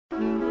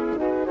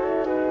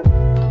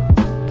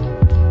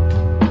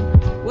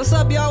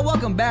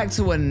welcome back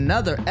to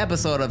another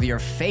episode of your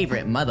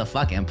favorite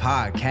motherfucking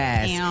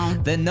podcast,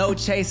 Damn. the No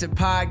Chaser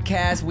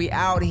Podcast. We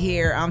out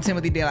here. I'm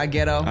Timothy De La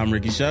Ghetto. I'm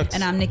Ricky Shucks.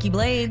 And I'm Nikki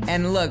Blades.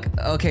 And look,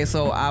 okay,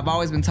 so I've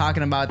always been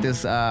talking about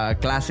this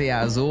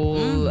Clase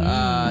Azul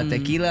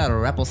tequila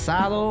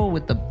reposado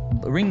with the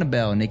ring the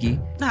bell, Nikki.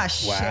 Ah,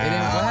 shit.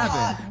 Wow. What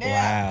happened?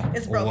 Wow.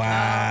 It's broke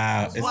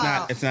Wow. up. It's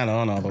Wow. not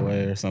on all the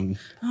way or something.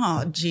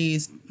 Oh,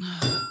 jeez.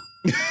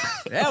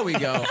 There we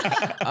go.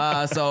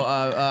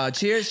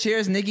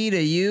 Cheers, Nikki,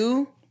 to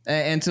you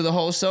and to the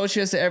whole show.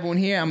 Cheers to everyone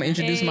here. I'm gonna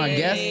introduce my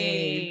guest.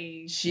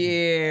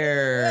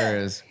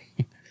 Cheers.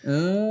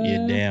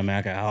 You damn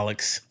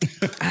alcoholics.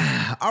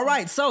 All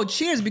right, so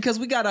cheers, because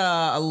we got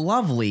a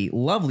lovely,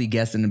 lovely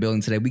guest in the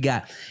building today. We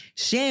got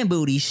Shan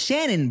Booty,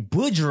 Shannon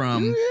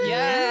Boodram.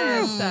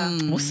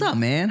 Yes. What's up,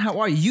 man? How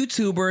are you?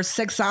 YouTuber,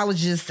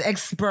 sexologist,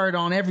 expert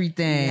on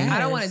everything. I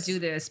don't want to do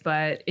this,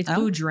 but it's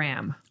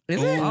Boodram.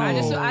 Is it? I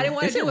didn't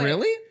want to Is do it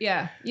really?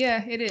 Yeah,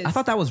 it is. I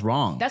thought that was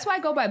wrong. That's why I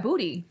go by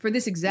Booty for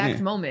this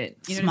exact moment.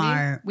 You know what I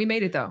mean? Smart. We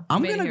made it though.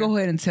 I'm going to go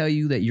ahead and tell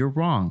you that you're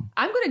wrong.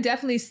 I'm gonna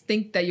definitely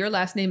think that your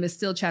last name is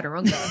still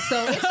Chaturanga,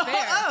 so it's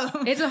fair.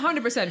 It's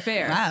 100%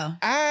 fair. Wow.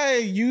 I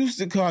used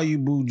to call you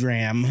Boo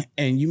Dram,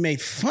 and you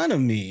made fun of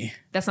me.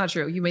 That's not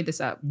true. You made this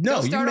up. No,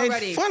 Don't you start made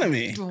already. fun of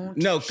me.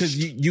 No, because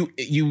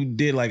you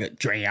did like a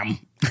dram,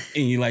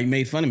 and you like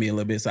made fun of me a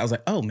little bit. So I was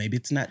like, oh, maybe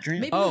it's not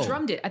dram. Maybe Oh. you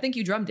drummed it. I think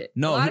you drummed it.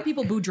 No, a lot he- of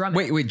people boo drum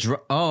it. Wait.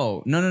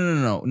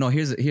 No.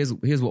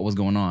 Here's what was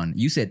going on.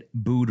 You said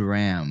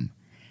Boodram,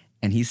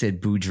 and he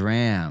said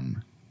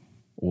Boodram.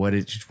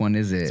 Which one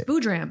is it?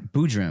 Boodram.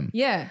 Boodram.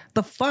 Yeah.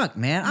 The fuck,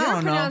 man? I You're don't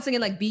know. pronouncing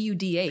it like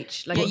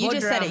B-U-D-H. Like Yeah, you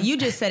just said it. You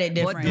just said it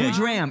different.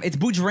 Boodram. It's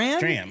Boodram?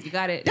 Dram. You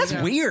got it. That's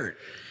There you go. weird.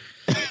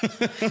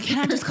 Can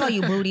I just call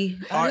you Booty?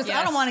 I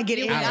don't want to get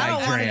in. I I don't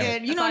like want to Dram.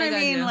 get. You know That's what all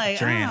I you mean? gotta Like,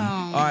 Dram.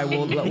 oh. All right,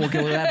 well,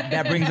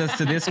 that brings us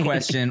to this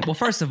question. Well,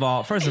 first of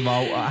all,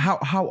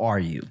 how are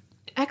you?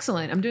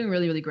 Excellent. I'm doing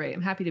really, really great.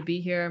 I'm happy to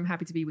be here. I'm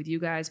happy to be with you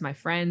guys, my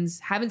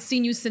friends. Haven't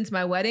seen you since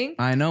my wedding.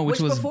 I know,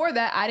 which was before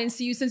that, I didn't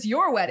see you since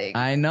your wedding.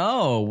 I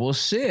know. Well,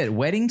 shit,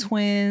 wedding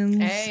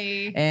twins.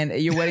 Hey. And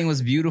your wedding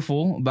was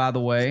beautiful, by the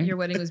way. Your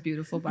wedding was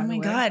beautiful, by Oh the my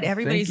way. God!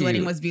 Everybody's Thank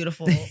wedding you. was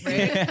beautiful.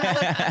 Right?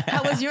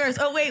 How was yours?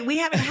 Oh wait, we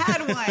haven't had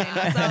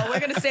one, so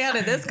we're gonna stay out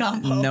of this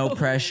combo. No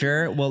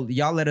pressure. Well,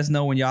 y'all let us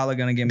know when y'all are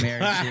gonna get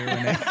married too.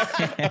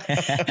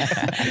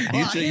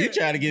 You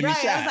try to get me Right,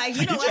 shot. I was like,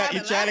 you know what You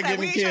happened try to last get time? me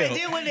We ain't trying to killed.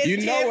 deal with this, You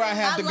know Tim. where I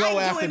have to go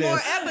like after doing more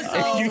this.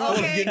 episodes, You gonna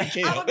okay? get me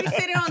killed. I'm gonna be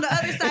sitting on the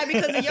other side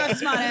because of your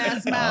smart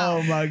ass mouth.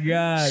 Oh my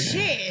God.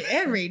 Shit,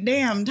 every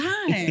damn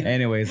time.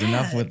 Anyways,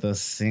 enough with the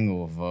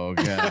single folk.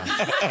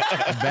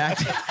 Back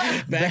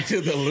Back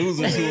to the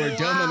losers who are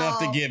dumb enough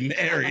to get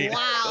married.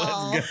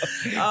 Wow.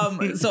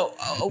 Let's go.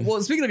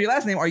 well, speaking of your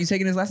last name, are you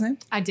taking his last name?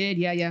 I did,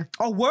 yeah.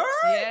 Oh, word?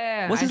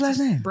 Yeah. What's his last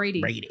name?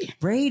 Brady.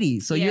 Brady.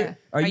 So Yeah.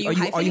 are you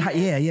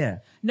hyphenated? yeah.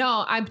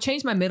 No, I've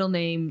changed my middle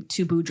name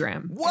to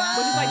Boodram. What?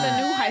 Which is like the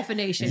new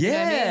hyphenation. You know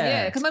what I mean? Yeah.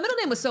 Yeah. Because my middle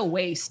name was so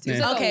waste. It was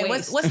like Okay, a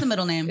what's waste. the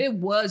middle name? It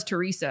was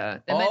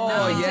Teresa. That Oh, meant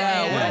nothing to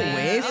yeah, me. what a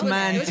waste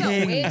man It was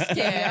thing. a waste thing.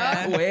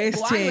 Yeah. Waste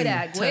Guan with thing.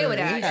 that. Guan with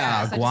that.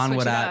 Yeah, So I just Guan switched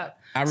with it that. up.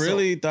 I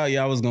really thought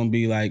y'all was gonna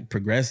be like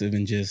progressive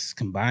and just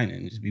combine it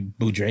and just be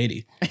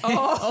Boodrady.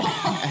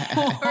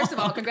 Oh. First of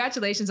all,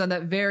 congratulations on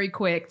that very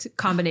quick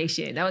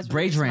combination. That was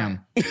really Braidram.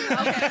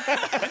 smart. Okay.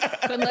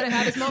 Couldn't let him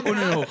have his moment.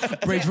 No. huh?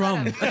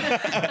 Braidram.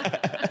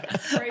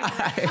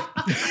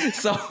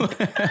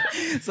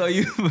 So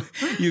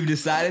you've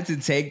decided to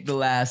take the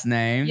last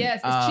name. Yes,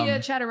 is Chia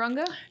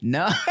Chaturanga?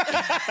 No.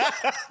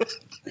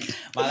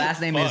 My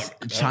last name is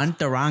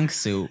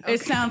Chantarangsu.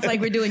 It sounds like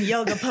we're doing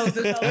yoga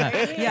poses over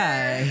here.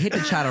 Yeah, hit the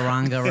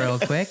chaturanga real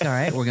quick. All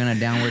right, we're gonna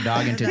downward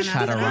dog into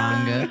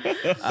chaturanga.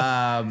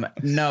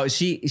 No,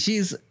 she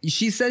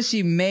says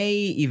she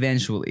may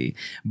eventually,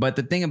 but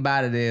the thing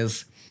about it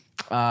is,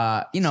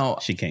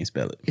 She can't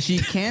spell it. she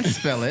can't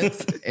spell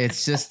it.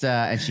 It's just,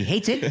 and she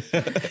hates it.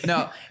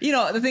 No,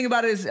 the thing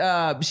about it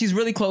is, she's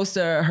really close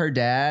to her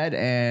dad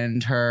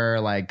and her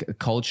like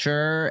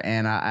culture,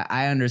 and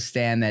I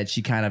understand that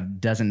she kind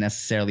of doesn't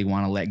necessarily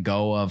want to let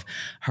go of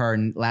her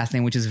last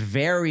name, which is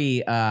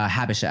very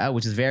Habesha,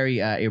 which is very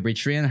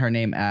Eritrean. Her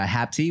name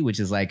Hapti, which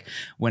is like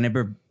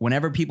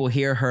whenever people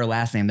hear her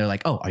last name, they're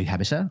like, "Oh, are you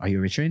Habesha? Are you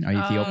Eritrean? Are you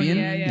Ethiopian?"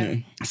 Yeah.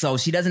 So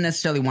she doesn't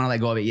necessarily want to let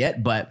go of it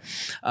yet, but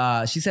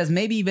she says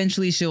maybe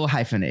eventually she'll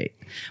hyphenate.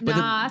 But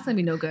Nah, that's gonna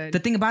be no good. the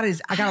thing about it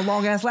is I got a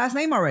long ass last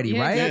name already,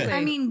 Yeah, right? exactly.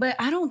 I mean, but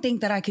I don't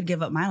think that I could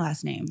give up my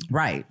last name.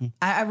 Right.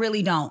 I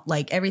really don't.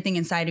 Like everything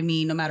inside of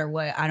me, no matter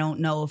what, I don't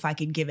know if I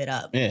could give it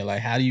up. Yeah,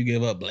 like how do you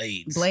give up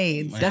Blades?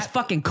 Blades. That's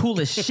fucking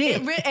cool as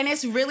shit. And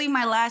it's really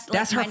my last. Like,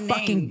 That's her my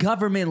fucking name.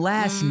 government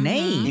last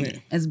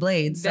name. It's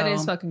Blades. That so.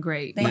 is fucking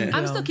great. Thank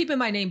I'm you. still keeping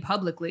my name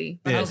publicly,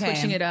 but Yeah. I was Okay.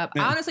 switching it up.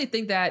 I honestly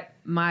think that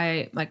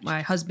my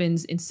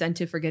husband's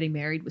incentive for getting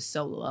married was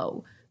so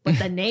low. But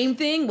the name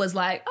thing was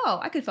like, oh,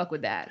 I could fuck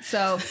with that.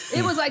 So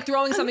it was like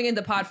throwing something in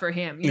the pot for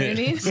him. You know what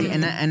I mean? See,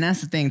 and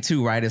that's the thing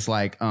too, right? It's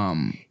like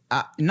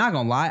not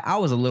gonna lie, I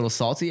was a little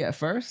salty at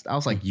first. I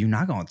was like, "You're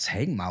not gonna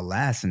take my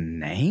last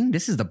name?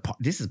 This is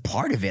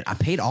part of it. I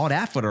paid all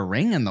that for the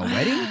ring and the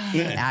wedding.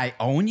 I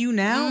own you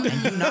now,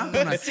 and you're not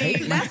gonna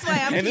take." That's why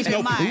I'm And there's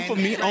keeping no mine. proof of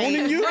me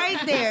owning you? Right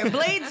there.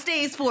 Blade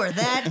stays for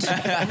that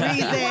reason.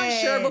 You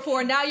weren't sure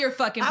before. Now you're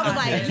fucking. I was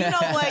like, positive. you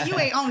know what? You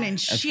ain't owning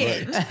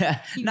shit.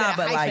 You Nah,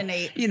 better but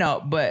hyphenate.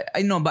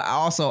 like but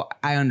also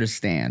I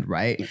understand,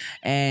 right?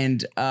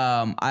 And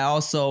I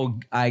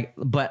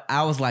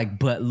was like,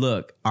 but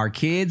look, our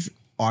kids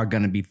are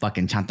gonna be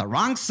fucking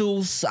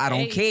chantarangsus. I don't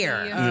Hey,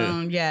 care.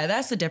 Yeah,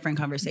 that's a different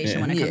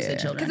conversation when it comes to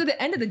Because children. at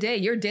the end of the day,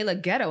 you're De La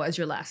Ghetto as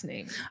your last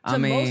name to I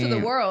most of the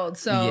mean, world.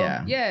 So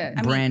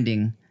yeah.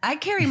 Branding. I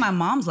carry my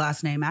mom's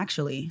last name,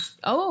 actually.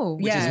 Oh,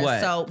 Yeah, is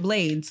what? so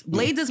Blades.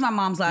 Blades is my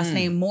mom's last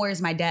name. Moore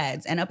is my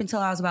dad's. And up until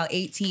I was about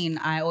 18,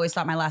 I always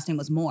thought my last name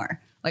was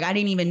Moore. Like, I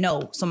didn't even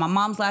know. So my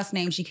mom's last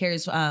name, she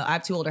carries, I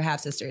have 2 older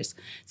half-sisters.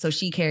 So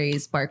she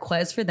carries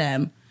Barquez for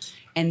them.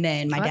 And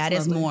then my dad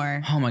that's is lovely.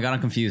 Moore. Oh my god,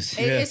 I'm confused.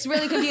 It's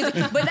really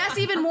confusing. But that's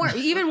even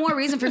more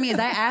reason for me is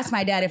I asked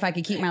my dad if I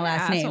could keep my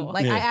last name. Asshole.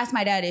 Like, I asked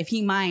my dad if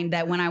he mind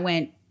that when I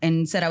went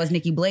and said I was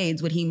Nikki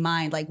Blades, would he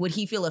mind? Like, would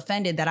he feel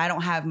offended that I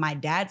don't have my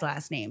dad's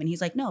last name? And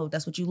he's like, no,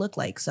 that's what you look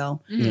like.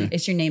 So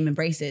it's your name and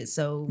braces.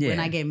 So when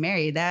Yeah. I get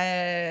married,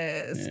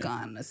 that's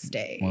gonna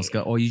stay. Let's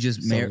go. Or you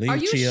just So married. leave Are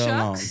you Chia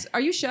alone. Shucks? Are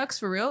you Shucks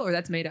for real, or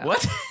that's made up?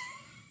 What?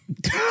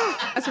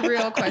 That's a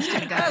real question, I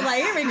was guys.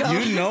 like, here we go.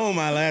 You know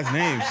my last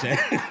name, Shay.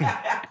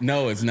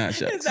 No, it's not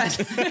Shucks.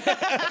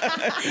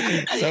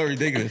 So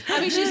ridiculous.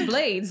 I mean, she's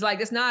Blades.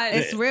 Like, it's not.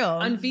 It's real.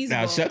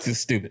 Unfeasible. Now Shucks is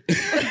stupid.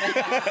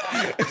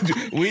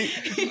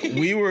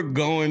 we were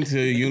going to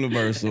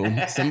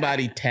Universal.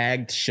 Somebody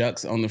tagged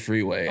Shucks on the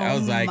freeway. I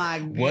was like, my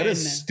what a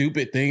goodness.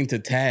 stupid thing to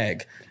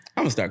tag.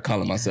 I'm gonna start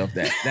calling myself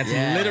that. That's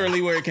Yeah.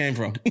 literally where it came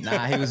from.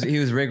 Nah, he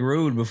was Rick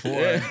Rude before.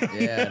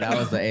 Yeah, that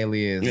was the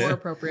alias. More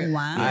appropriate.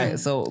 Wow. All right,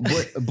 so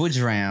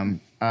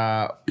Bujram,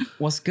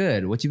 what's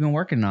good? What you been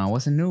working on?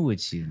 What's new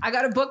with you? I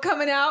got a book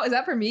coming out. Is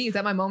that for me? Is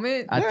that my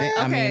moment? I think.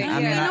 I Okay, mean,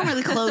 We yeah.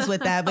 normally close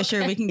with that, but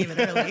sure, we can give it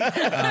early.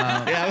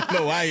 Yeah, I don't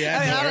know why you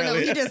asked I me don't know.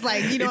 earlier. He just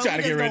like, you know, He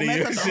trying to we get just rid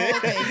gonna of mess you. up the whole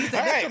thing. He said,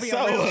 All this right, could be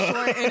a real so,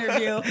 short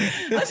interview.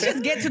 Let's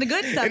just get to the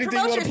good stuff. Anything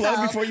Promote you wanna yourself.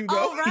 plug before you go?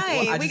 All right.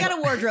 Well, I we just- got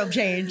a wardrobe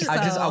change.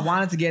 I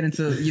wanted to get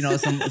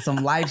into some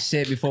life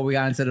shit before we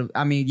got into the.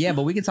 I mean, yeah,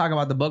 but we can talk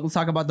about the book. Let's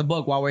talk about the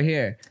book while we're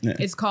here.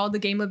 It's called The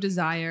Game of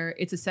Desire.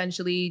 It's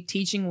essentially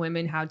teaching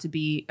women how to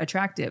be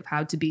attractive,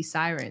 how to be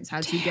sirens,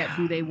 how to get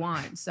who they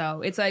want.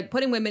 So it's like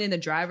putting women in the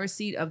driver's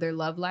seat of their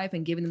love life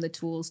and giving them the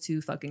tools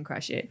to fucking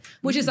crush it,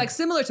 which is like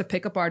similar to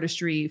pickup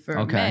artistry for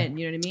Okay. men.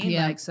 You know what I mean?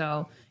 Yeah. Like,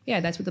 so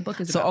yeah, that's what the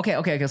book is So about.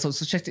 okay. So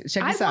check this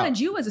I out. wanted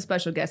you as a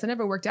special guest. I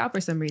never worked out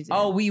for some reason.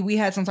 Oh, we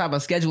had some type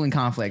of scheduling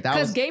conflict. I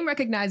because was game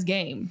recognized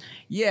game.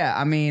 yeah.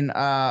 I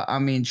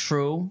mean,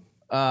 true.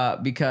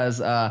 Because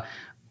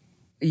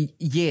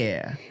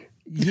yeah.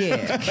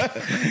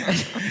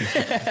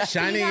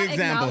 Shining Not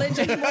example. acknowledge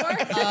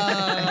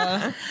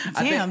anymore.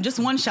 Damn, just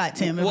one shot,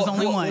 Tim. It was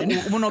only one.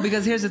 Well, no,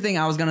 because here's the thing.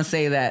 I was gonna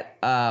say that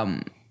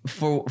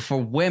for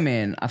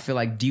women, I feel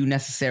like do you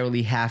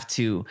necessarily have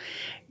to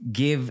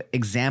give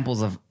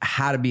examples of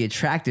how to be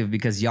attractive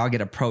because y'all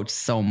get approached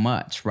so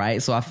much,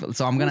 right? So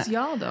I'm gonna Who's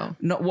y'all though?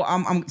 no. Well,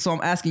 I'm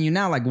asking you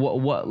now, like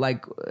what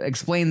like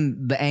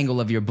explain the angle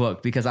of your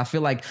book because I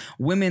feel like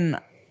women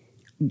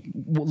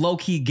low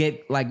key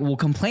get like will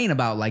complain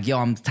about like yo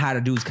I'm tired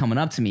of dudes coming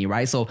up to me,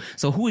 right? So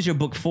who is your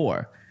book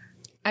for?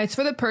 It's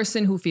for the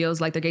person who feels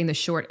like they're getting the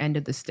short end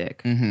of the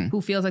stick, who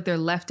feels like they're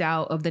left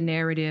out of the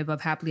narrative of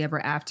happily ever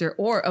after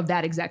or of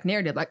that exact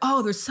narrative. Like,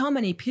 oh, there's so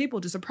many people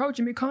just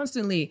approaching me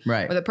constantly.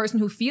 Right. Or the person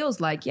who feels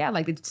like, yeah,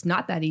 like it's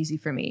not that easy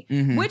for me.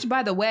 Which,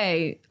 by the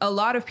way, a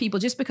lot of people,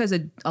 just because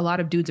a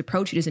lot of dudes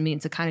approach you doesn't mean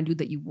it's the kind of dude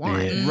that you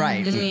want. Yeah.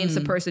 Right. It doesn't mean it's the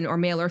person or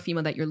male or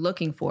female that you're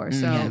looking for.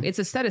 So it's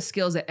a set of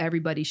skills that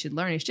everybody should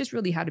learn. It's just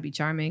really how to be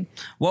charming.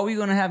 What were you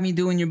gonna have me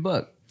do in your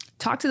book?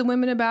 Talk to the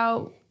women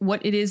about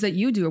what it is that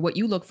you do or what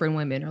you look for in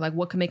women or like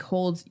what can make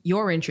holds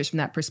your interest from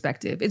that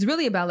perspective. It's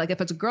really about like if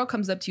a girl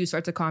comes up to you,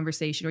 starts a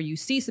conversation or you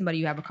see somebody,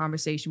 you have a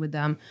conversation with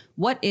them,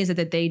 what is it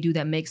that they do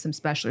that makes them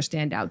special or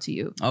stand out to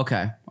you?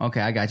 Okay,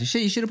 I got you.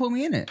 Shit, you should have put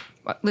me in it.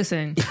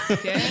 Listen,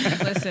 okay?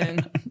 Listen,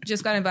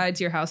 just got invited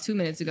to your house 2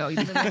 minutes ago.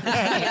 You've been there for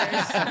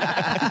 2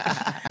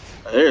 years.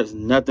 There's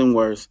nothing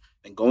worse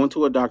than going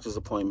to a doctor's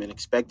appointment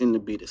expecting to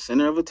be the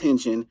center of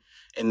attention,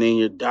 and then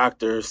your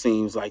doctor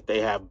seems like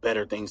they have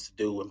better things to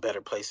do and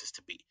better places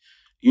to be.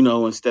 You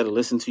know, instead of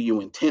listening to you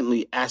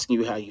intently, asking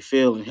you how you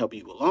feel and help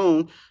you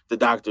along, the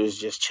doctor is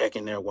just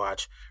checking their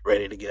watch,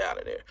 ready to get out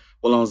of there.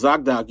 Well, on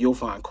ZocDoc, you'll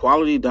find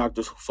quality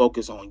doctors who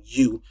focus on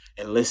you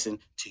and listen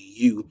to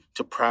you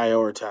to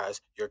prioritize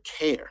your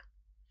care.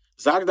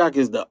 ZocDoc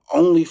is the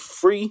only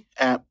free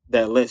app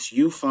that lets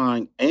you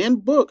find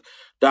and book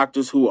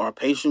doctors who are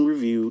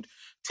patient-reviewed,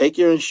 take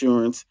your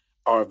insurance,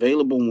 are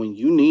available when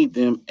you need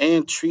them,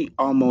 and treat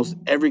almost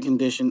every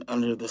condition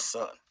under the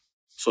sun.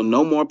 So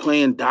no more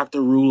playing Dr.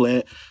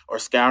 Roulette or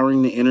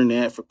scouring the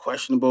internet for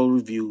questionable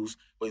reviews.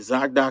 With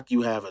ZocDoc,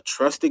 you have a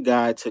trusted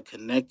guide to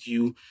connect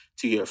you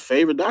to your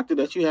favorite doctor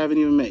that you haven't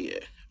even met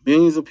yet.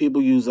 Millions of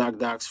people use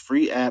ZocDoc's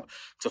free app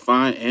to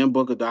find and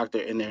book a doctor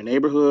in their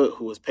neighborhood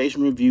who is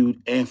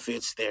patient-reviewed and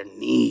fits their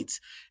needs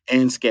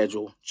and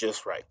schedule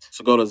just right.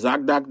 So go to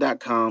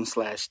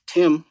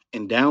ZocDoc.com/Tim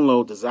and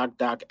download the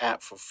ZocDoc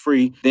app for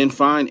free. Then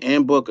find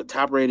and book a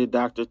top-rated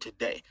doctor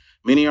today.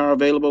 Many are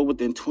available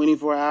within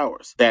 24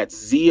 hours. That's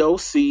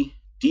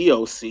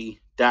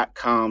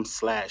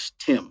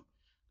ZocDoc.com/Tim.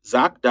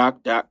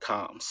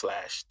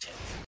 ZocDoc.com/Tim.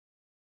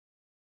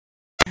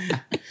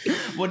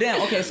 Well,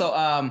 damn. Okay, so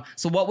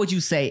what would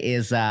you say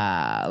is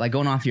like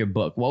going off your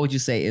book? What would you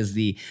say is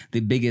the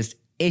biggest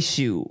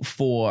issue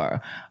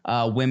for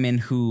women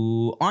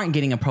who aren't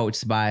getting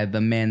approached by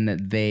the men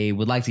that they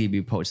would like to be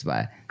approached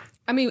by?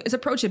 I mean, it's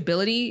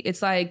approachability.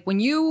 It's like when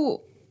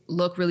you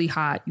look really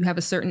hot, you have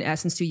a certain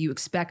essence to you,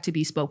 expect to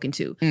be spoken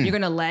to. You're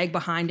going to lag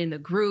behind in the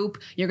group.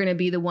 You're going to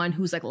be the one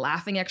who's like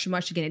laughing extra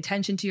much to get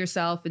attention to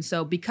yourself. And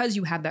so because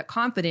you have that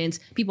confidence,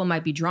 people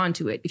might be drawn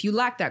to it. If you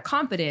lack that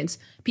confidence,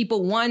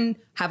 people, one,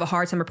 have a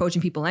hard time approaching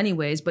people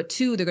anyways, but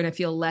two, they're going to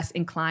feel less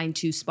inclined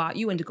to spot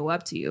you and to go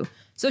up to you.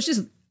 So it's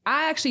just,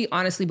 I actually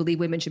honestly believe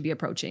women should be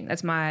approaching.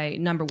 That's my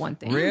number one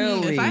thing.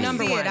 Really? If I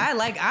Number see one.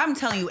 it, I'm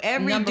telling you,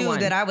 every Number dude one.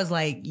 that I was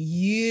like,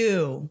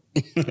 you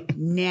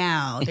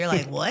now. They're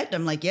like, what?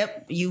 I'm like,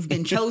 yep, you've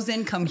been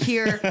chosen. Come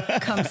here.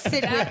 Come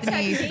sit with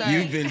me. Son.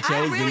 You've been I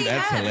chosen. really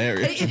That's have.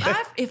 hilarious.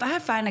 If I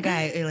find a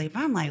guy, like, if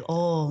I'm like,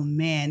 oh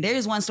man,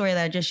 there's one story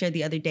that I just shared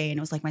the other day, and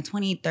it was like my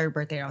 23rd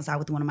birthday. And I was out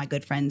with one of my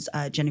good friends,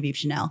 Genevieve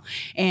Chanel,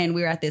 and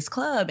we were at this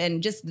club,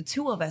 and just the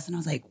two of us, and I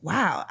was like,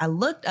 wow. I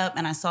looked up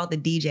and I saw the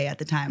DJ at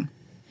the time.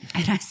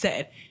 And I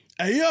said,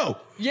 Hey, yo.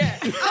 yeah.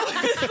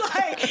 I was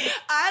like,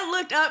 I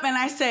looked up and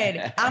I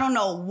said, I don't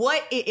know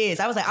what it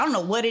is. I was like, I don't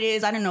know what it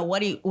is. I didn't know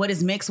what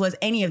his mix was,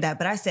 any of that.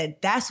 But I said,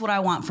 that's what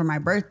I want for my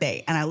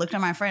birthday. And I looked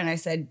at my friend and I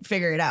said,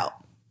 figure it out.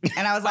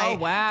 And I was like,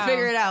 wow.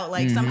 figure it out.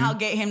 Like somehow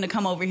get him to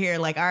come over here.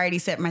 Like I already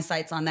set my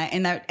sights on that.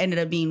 And that ended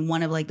up being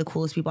one of like the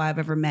coolest people I've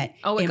ever met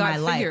Oh, it in got my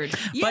life. figured.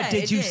 Yeah, But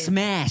did it you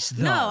smash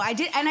though? No, I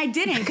did, and I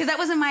didn't, because that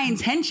wasn't my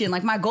intention.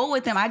 Like my goal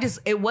with him,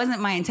 it wasn't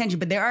my intention.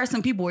 But there are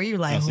some people where you're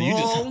like, So you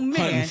just oh hunting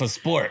man. for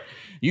sport.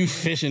 You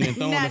fishing and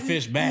throwing the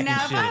fish back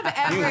now, and shit.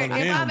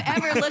 if I've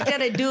ever looked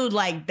at a dude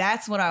like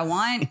that's what I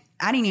want,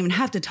 I didn't even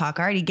have to talk.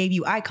 I already gave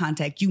you eye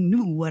contact. You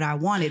knew what I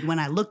wanted when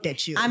I looked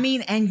at you. I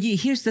mean, and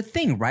here's the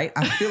thing, right?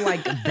 I feel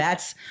like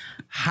that's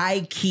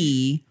high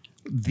key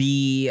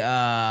the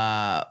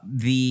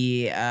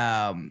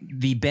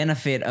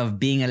benefit of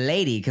being a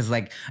lady, because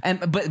like,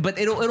 but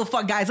it'll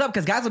fuck guys up,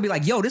 because guys will be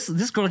like, yo, this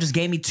girl just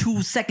gave me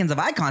 2 seconds of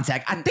eye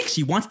contact. I think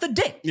she wants the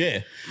dick. Yeah.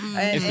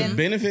 It's the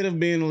benefit of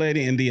being a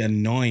lady and the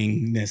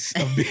annoyingness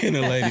of being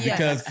a lady,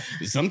 because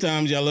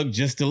sometimes y'all look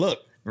just to look.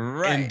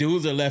 Right. And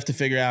dudes are left to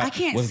figure I out,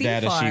 can't was see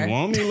that far. a she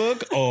want me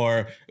look,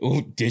 or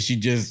did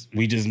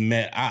we just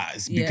met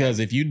eyes? Because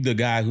if you the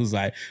guy who's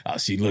like, oh,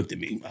 she looked at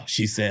me, oh,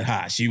 she said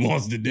hi, she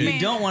wants to do. You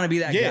don't want to be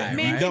that Yeah, guy,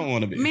 you right? don't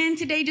want to be. Man,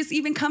 today just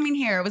even coming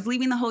here, I was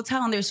leaving the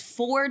hotel and there's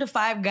 4 to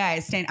 5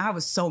 guys standing. I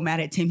was so mad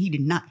at Tim. He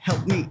did not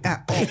help me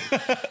at all.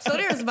 So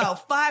there's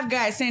about 5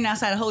 guys standing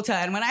outside the hotel.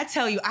 And when I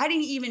tell you, I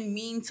didn't even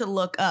mean to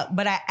look up,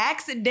 but I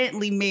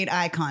accidentally made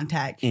eye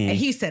contact. And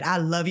he said, I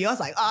love you. I was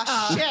like,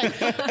 oh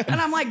shit. And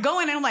I'm like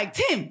going and I'm like,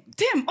 Tim,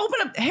 open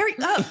up, hurry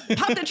up,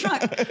 pop the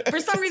trunk. For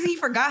some reason, he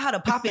forgot how to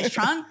pop his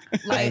trunk.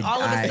 Like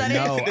all of a I sudden.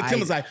 know. And Tim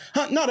was like,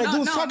 huh, no, that dude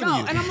was talking to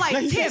you. And I'm like, No,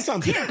 he said Tim,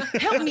 something.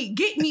 help me,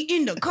 get me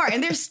in the car.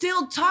 And they're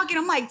still talking.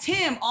 I'm like,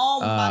 Tim,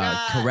 oh my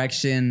God.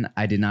 Correction,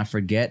 I did not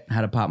forget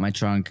how to pop my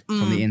trunk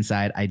from the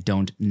inside. I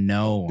don't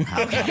know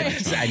how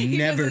to. I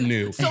never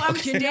knew. So I'm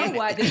You know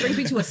what? This brings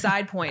me to a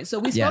side point. So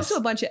we spoke Yes. to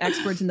a bunch of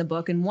experts in the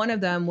book, and one of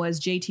them was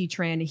JT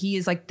Tran. He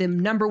is like the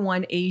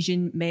 #1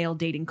 Asian male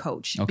dating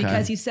coach, Okay.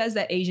 because he says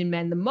that Asian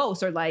men the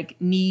most are like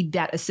need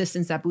that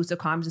assistance, that boost of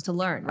confidence to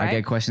learn. Right? I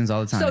get questions all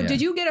the time. So yeah. did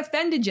you get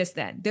offended just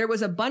then? There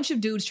was a bunch of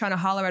dudes trying to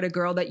holler at a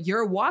girl that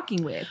you're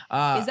walking with. Is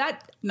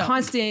that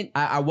constant?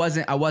 I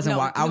wasn't.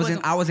 No,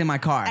 I was in my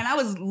car. And I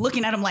was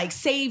looking at him like,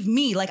 save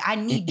me. Like, I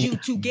need you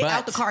to get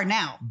out the car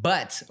now.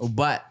 But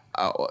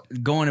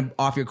going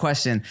off your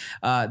question,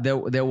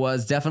 there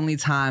was definitely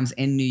times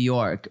in New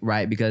York,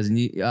 right? Because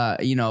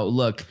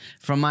look,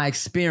 from my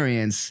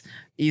experience,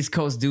 East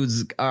Coast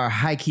dudes are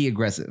high key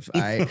aggressive.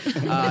 All right?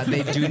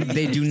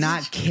 They do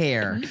not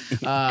care.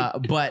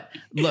 But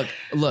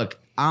look.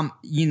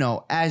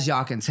 As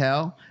y'all can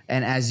tell,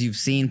 and as you've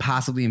seen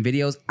possibly in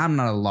videos, I'm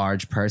not a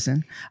large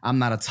person. I'm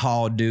not a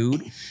tall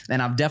dude.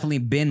 And I've definitely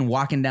been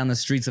walking down the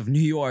streets of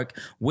New York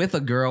with a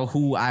girl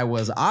who I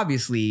was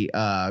obviously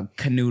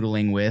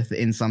canoodling with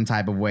in some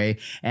type of way.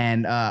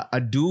 And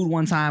a dude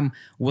one time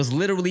was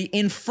literally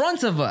in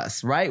front of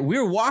us, right? We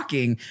were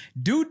walking.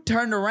 Dude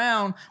turned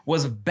around,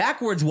 was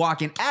backwards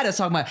walking at us,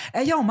 talking about,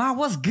 hey, yo, ma,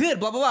 what's good?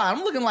 Blah, blah, blah.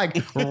 I'm looking like,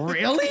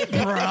 really,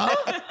 bro?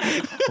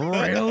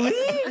 Really?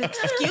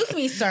 Excuse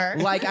me, sir.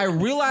 Like, I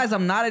realize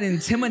I'm not an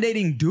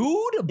intimidating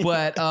dude,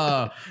 but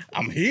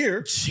I'm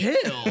here.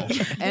 chill.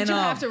 Did you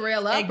have to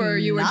rail up, or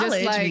you were just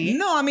Acknowledge like, me.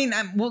 No, I mean,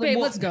 Babe,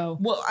 let's go.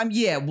 Well, I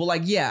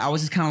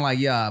was just kind of like,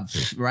 yeah,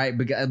 right.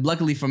 Because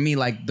luckily for me,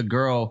 like the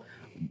girl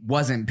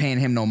wasn't paying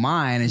him no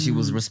mind, and she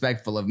was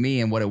respectful of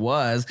me and what it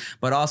was,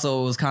 but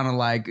also it was kind of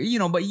like,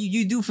 but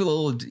you do feel a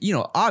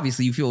little,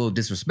 obviously you feel a little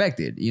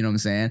disrespected, you know what I'm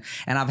saying?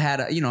 And I've had,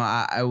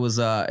 it was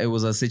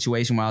a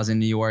situation where I was in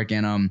New York,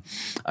 and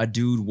a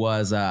dude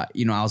was, I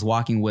was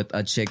walking with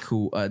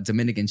a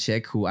Dominican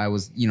chick who I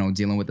was,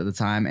 dealing with at the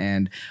time,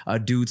 and a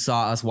dude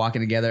saw us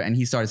walking together, and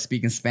he started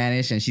speaking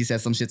Spanish, and she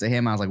said some shit to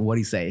him. I was like, what'd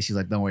he say? She's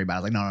like, don't worry about it. I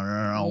was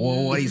like,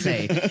 no. What'd he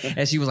say?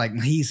 And she was like,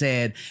 he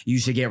said, you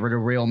should get rid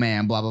of real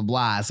man, blah, blah,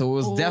 blah. So it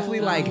was definitely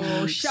like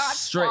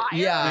shots straight,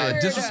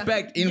 fired.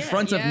 disrespect in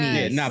front of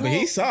me. Yeah, but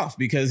he's soft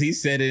because he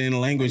said it in a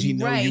language he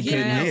knew Right, you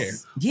couldn't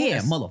yes. hear. Yeah,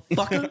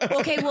 motherfucker.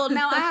 Okay, well,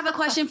 now I have a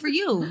question for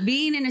you.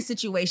 Being in a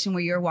situation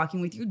where you're walking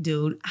with your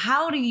dude,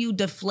 how do you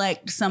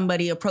deflect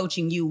somebody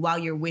approaching you while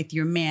you're with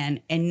your man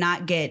and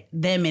not get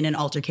them in an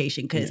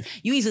altercation? Because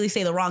you easily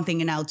say the wrong thing,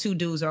 and now two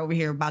dudes are over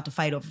here about to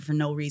fight over for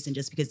no reason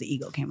just because the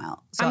ego came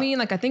out. So, I mean,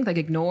 like, I think like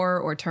ignore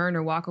or turn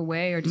or walk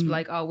away or just be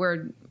like, oh,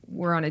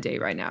 we're on a date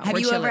right now. have We're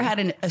you ever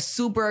chilling. had a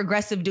super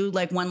aggressive dude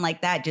like one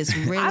like that just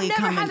really I've never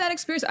come had in- that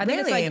experience. I think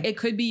it's Really? like it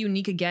could be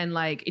unique again.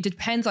 Like it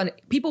depends on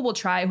people will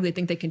try who they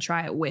think they can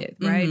try it with,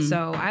 right?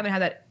 So I haven't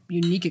had that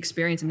unique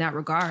experience in that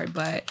regard.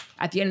 But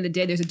at the end of the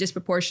day,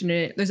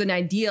 there's an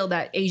ideal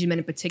that Asian men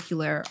in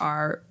particular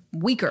are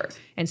weaker.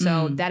 And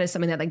so that is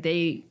something that like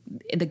the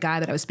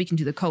guy that I was speaking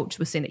to, the coach,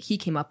 was saying that he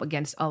came up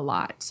against a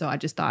lot. So I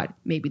just thought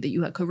maybe that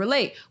you could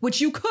relate, which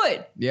you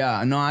could.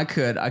 Yeah, no, I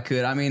could.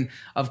 I mean,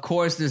 of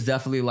course, there's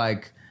definitely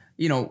like,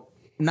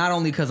 not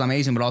only because I'm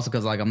Asian, but also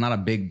because like I'm not a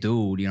big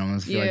dude. I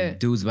feel like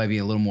dudes might be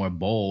a little more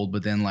bold.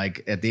 But then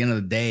like at the end of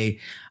the day,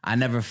 I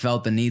never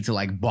felt the need to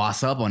like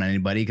boss up on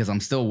anybody because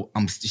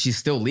she's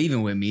still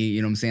leaving with me.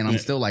 You know what I'm saying? I'm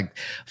still like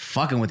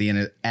fucking with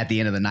at the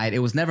end of the night. It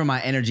was never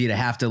my energy to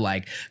have to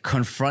like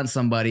confront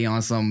somebody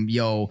on some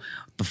the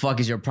fuck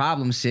is your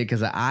problem shit,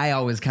 because I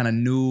always kind of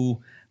knew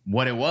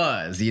what it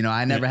was.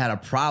 I never had a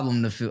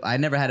problem to feel, I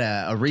never had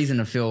a reason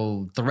to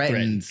feel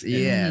threatened.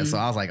 Yeah. So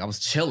I was like, I was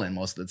chilling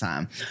most of the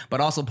time. But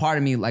also part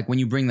of me, like when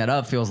you bring that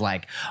up, feels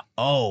like,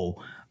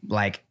 oh,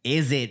 like,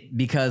 is it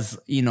because,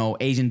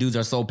 Asian dudes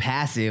are so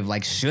passive?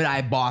 Like, should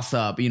I boss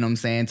up? You know what I'm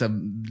saying? To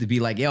be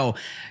like, yo,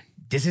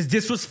 this is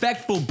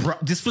disrespectful, bro.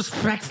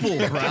 Disrespectful,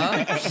 bro.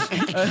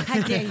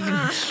 I dare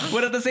you.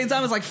 But at the same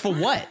time, it's like, for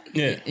what?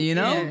 Yeah.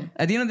 Yeah.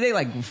 At the end of the day,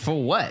 like,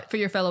 for what? For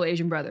your fellow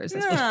Asian brothers.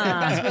 That's,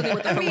 Yeah. really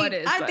what the for what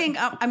is. I but- think,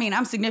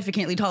 I'm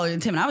significantly taller than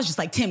Tim, and I was just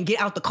like, Tim,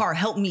 get out the car,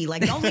 help me.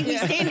 Like, don't leave me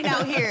standing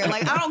out here.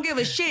 Like, I don't give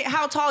a shit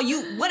how tall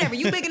you, whatever,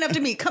 you big enough to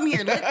me. Come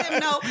here, let them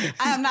know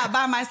I am not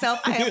by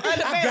myself. I am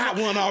I got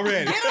one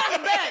already. Get on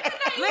the back.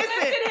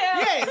 Listen,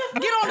 yes,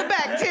 get on the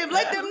back, Tim.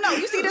 Let them know.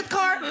 You see this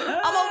car?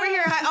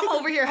 I'm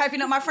over here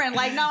hyping up my friend.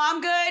 Like, no,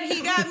 I'm good.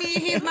 He got me.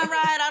 He's my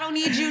ride. I don't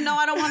need you. No,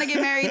 I don't want to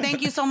get married.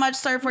 Thank you so much,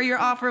 sir, for your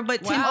offer.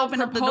 But Tim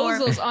opened up the door.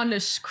 Proposals on the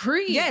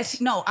screen.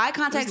 Yes, no, eye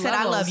contact There's said, I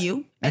levels. love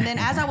you. And then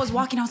as I was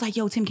walking, I was like,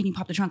 yo, Tim, can you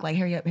pop the trunk? Like,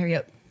 hurry up, hurry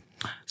up.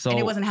 So And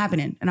it wasn't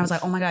happening. And I was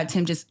like, oh my God,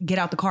 Tim, just get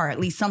out the car. At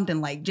least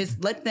something, like,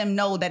 just let them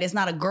know that it's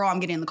not a girl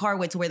I'm getting in the car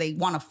with to where they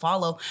want to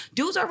follow.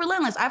 Dudes are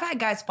relentless. I've had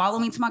guys follow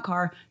me to my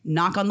car,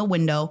 knock on the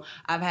window.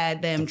 I've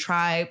had them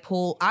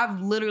pull. I've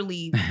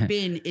literally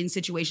been in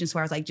situations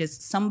where I was like,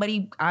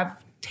 I've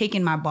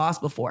taken my boss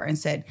before and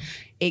said,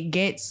 it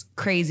gets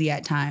crazy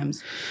at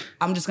times.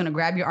 I'm just going to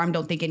grab your arm.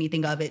 Don't think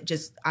anything of it.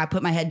 I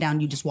put my head down.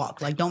 You just walk.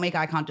 Like, don't make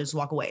eye contact. Just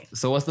walk away.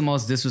 So what's the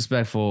most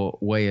disrespectful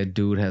way a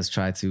dude has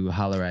tried to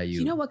holler at you?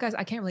 You know what, guys?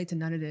 I can't relate to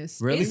none of this.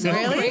 Really? It's so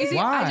Really? crazy.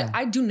 Why?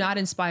 I do not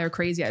inspire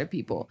crazy out of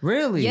people.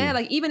 Really? Yeah,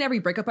 like even every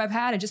breakup I've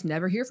had, I just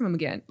never hear from him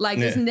again. Like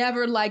it's Yeah.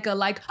 never like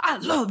I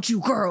loved you,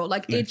 girl.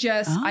 Like it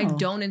just, I Oh.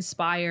 don't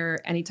inspire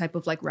any type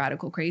of like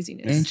radical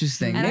craziness.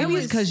 Interesting. And Maybe I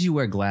it's because you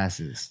wear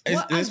glasses. It's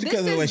Well, because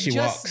of the way this she is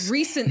just walks.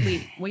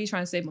 recently. What are you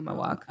trying to say about my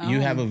walk? You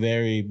have a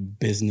very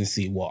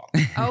businessy walk.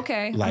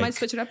 Okay, I Like, might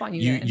switch it up on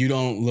you. You then. you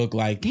don't look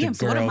like Damn, the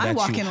so girl what am I that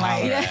walking you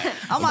like? holler at.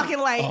 I'm walking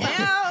like,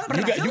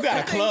 You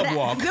got a club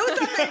walk. Do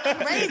something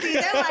crazy.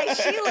 They're like,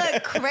 she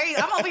look crazy.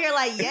 I'm over here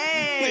like,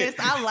 yes,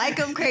 I like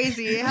them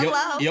crazy.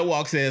 Hello. Your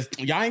walk says,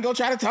 y'all ain't gonna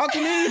try to talk to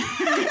me?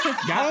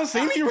 Y'all don't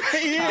see me right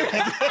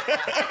here?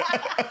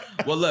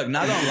 Well, look,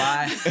 not gonna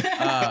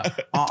lie.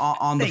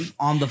 On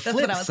the That's flip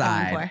what I was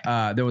going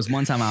side, there was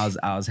one time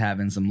I was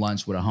having some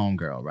lunch with a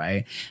homegirl,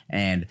 right?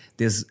 And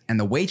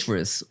the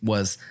waitress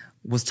was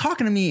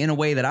talking to me in a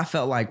way that I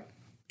felt like,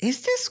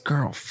 is this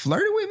girl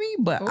flirting with me?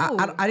 But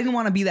I didn't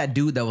want to be that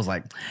dude that was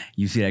like,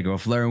 you see that girl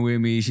flirting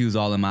with me? She was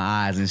all in my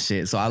eyes and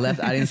shit. So I left.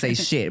 I didn't say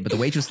shit. But the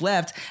waitress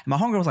left, and my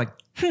homegirl was like,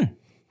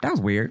 that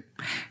was weird.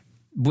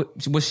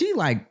 Was she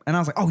like, and I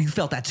was like, oh, you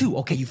felt that too?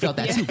 Okay, you felt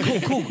that too.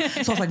 Cool.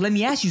 So I was like, let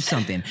me ask you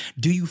something.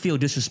 Do you feel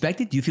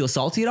disrespected? Do you feel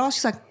salty at all?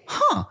 She's like,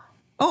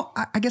 oh,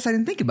 I guess I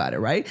didn't think about it,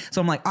 right? So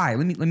I'm like, all right,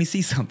 let me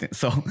see something.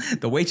 So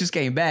the waitress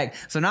came back.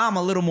 So now I'm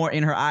a little more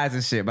in her eyes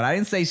and shit, but I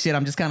didn't say shit.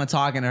 I'm just kind of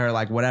talking to her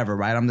like whatever,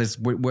 right?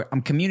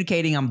 I'm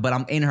communicating, but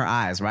I'm in her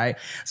eyes, right?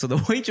 So the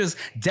waitress,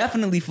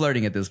 definitely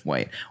flirting at this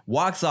point,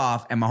 walks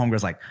off, and my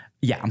homegirl's like,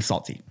 yeah, I'm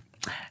salty.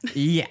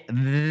 Yeah,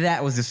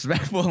 that was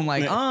disrespectful. I'm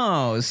like,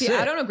 oh, shit. See,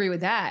 I don't agree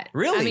with that.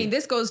 Really? I mean,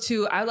 this goes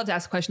to, I would love to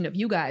ask a question of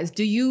you guys.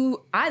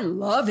 I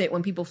love it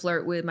when people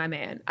flirt with my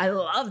man. I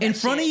love that in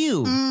front shit. of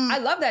you. I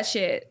love that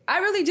shit. I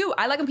really do.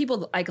 I like when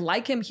people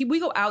like him. We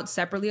go out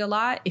separately a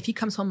lot. If he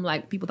comes home,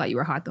 like, people thought you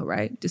were hot though,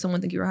 right? Did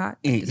someone think you were hot?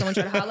 Did someone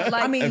try to holler?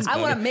 Like, I mean,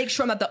 I want to make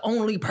sure I'm not the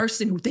only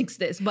person who thinks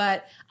this,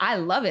 but I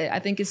love it. I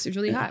think it's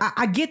really hot.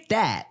 I get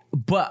that,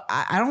 but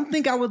I don't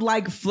think I would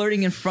like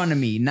flirting in front of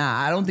me. Nah,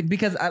 I don't think,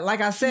 because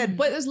like I said,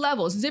 But there's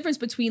levels. There's a difference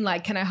between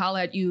like, can I holler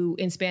at you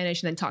in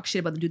Spanish and then talk shit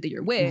about the dude that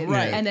you're with?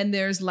 Right. And then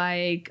there's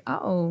like,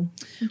 oh,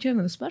 what you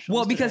having the special?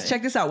 well, because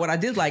check this out. What I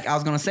did like, I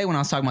was going to say when I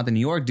was talking about the New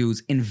York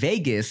dudes, in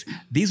Vegas,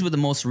 these were the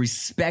most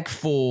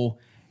respectful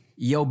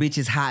yo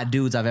bitches hot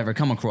dudes I've ever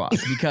come across,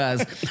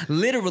 because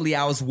literally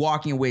I was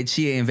walking with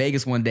Chia in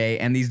Vegas one day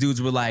and these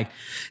dudes were like,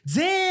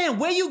 damn,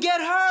 where you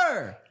get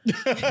her?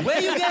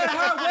 Where you get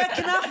her? Where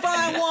can I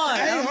find one?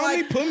 Hey, And I'm homie,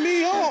 like, put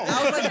me on.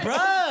 I was like,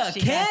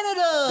 bruh,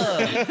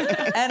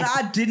 Canada. And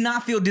I did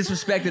not feel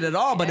disrespected at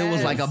all, but it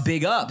was like a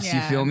big ups, you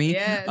Yeah. feel me?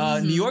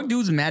 Yes. New York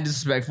dudes mad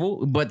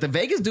disrespectful, but the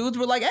Vegas dudes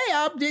were like, hey,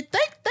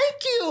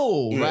 thank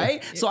you,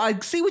 right? So I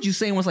see what you're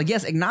saying was like,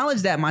 yes,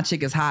 acknowledge that my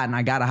chick is hot and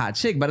I got a hot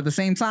chick, but at the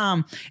same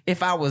time,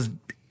 if I was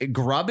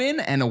grubbing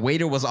and the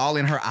waiter was all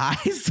in her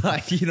eyes,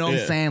 like, you know what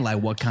I'm saying?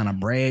 Like, what kind of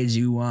bread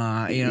you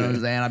want? You know what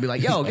I'm saying? I'd be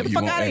like, yo, get the You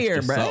fuck want out of here,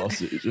 extra bro.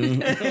 sausage.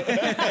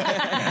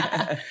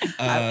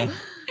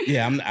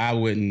 Yeah, I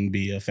wouldn't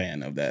be a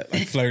fan of that.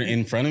 Like flirting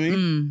in front of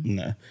me,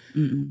 no.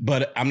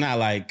 But I'm not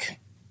like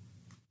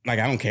I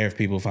don't care if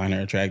people find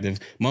her attractive.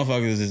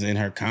 Motherfuckers is in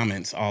her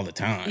comments all the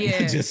time,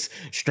 Yeah. just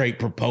straight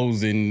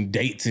proposing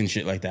dates and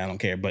shit like that. I don't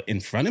care. But in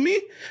front of me,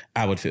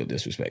 I would feel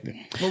disrespected.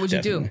 What would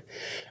you do?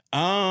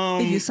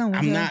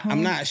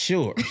 I'm not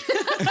sure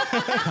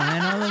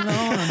Crying all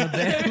alone on the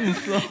bedroom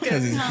floor.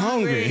 because he's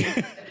hungry.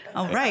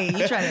 All right,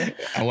 you try to.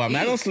 Well, I'm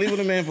not gonna sleep with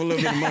a man for a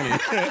little bit of money.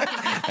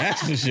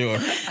 That's for sure.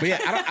 But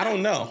yeah, I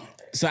don't know.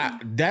 So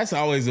that's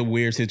always a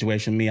weird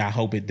situation for me. I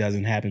hope it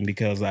doesn't happen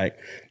because like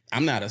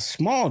I'm not a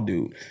small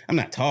dude. I'm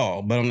not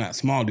tall, but I'm not a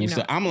small dude. You're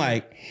So not. I'm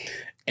like,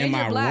 And am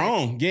you're I black.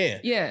 wrong? Yeah.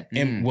 Yeah.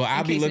 And well,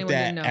 I'll be case looked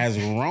anyone at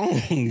didn't know.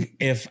 as wrong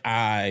if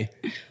I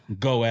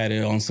go at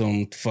it on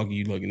some fuck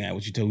you looking at,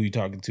 who you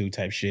talking to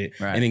type shit,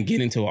 Right. and then get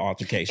into an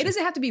altercation. It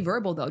doesn't have to be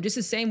verbal though. Just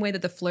the same way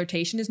that the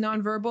flirtation is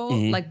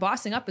nonverbal, like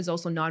bossing up is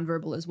also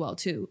nonverbal as well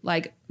too.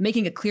 Like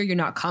making it clear you're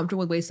not comfortable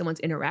with the way someone's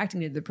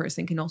interacting with the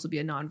person can also be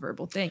a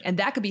nonverbal thing, and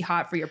that could be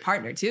hot for your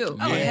partner too.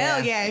 Oh,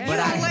 hell yeah. If you But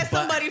don't let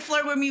somebody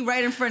flirt with me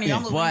right in front of you,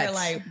 I'm over here but-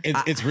 like,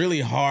 It's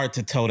really hard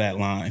to toe that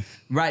line.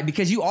 Right,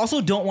 because you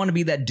also don't want to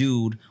be that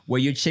dude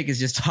where your chick is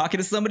just talking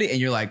to somebody and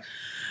you're like,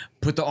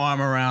 put the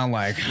arm around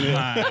like,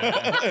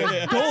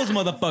 those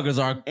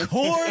motherfuckers are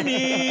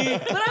corny.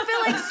 but I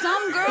feel like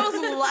some girls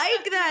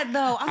like that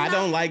though. I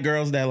don't like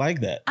girls that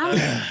like that.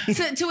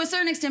 To a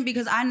certain extent,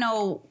 because I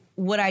know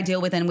what I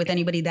deal with and with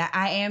anybody that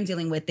I am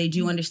dealing with, they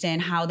do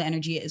understand how the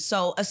energy is.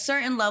 So a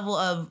certain level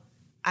of,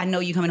 I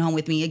know you coming home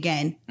with me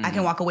again. I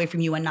can walk away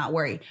from you and not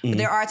worry. But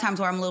there are times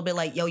where I'm a little bit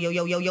like, yo, where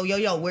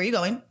are you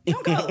going?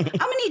 Don't go. I'm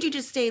gonna need you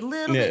to stay a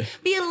little bit,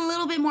 be a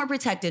little bit more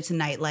protective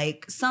tonight.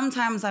 Like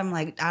sometimes I'm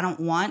like, I don't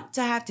want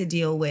to have to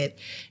deal with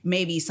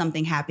maybe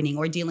something happening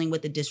or dealing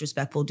with a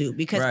disrespectful dude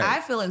because Right.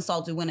 I feel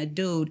insulted when a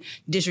dude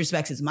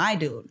disrespects my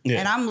dude. Yeah.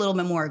 And I'm a little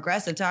bit more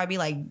aggressive to I'd be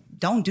like,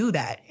 don't do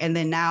that. And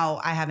then now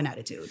I have an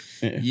attitude.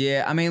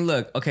 Yeah, I mean,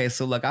 look, okay,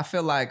 so look, I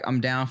feel like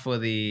I'm down for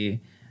the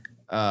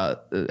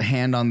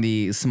hand on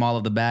the small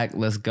of the back,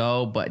 let's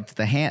go. But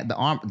the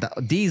arm,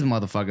 these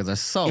motherfuckers are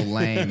so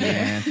lame,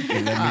 man.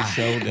 Let me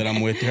show that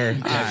I'm with her.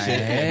 I That shit.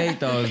 hate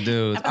those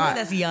dudes. I feel like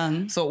that's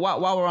young. So while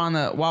we're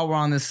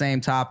on the same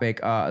topic,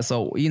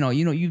 so you know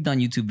you've done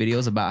YouTube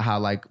videos about how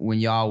like when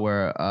y'all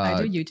were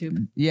I do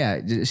YouTube.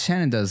 yeah,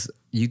 Shannon does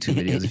YouTube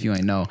videos if you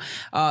ain't know.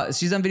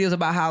 She's done videos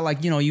about how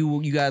like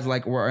you guys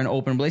like were in an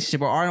open relationship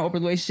or are in an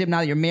open relationship now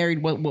that you're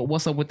married.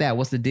 What's up with that?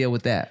 What's the deal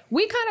with that?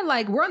 We kind of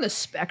like, we're on the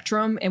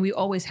spectrum and we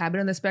always have been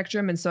on the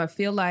spectrum. And so I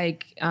feel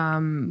like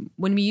when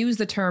we use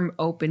the term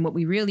open, what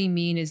we really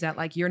mean is that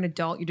like you're an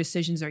adult, your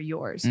decisions are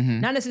yours.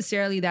 Not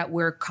necessarily that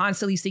we're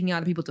constantly seeking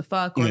out people to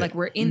fuck or like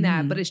we're in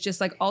that, but it's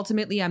just like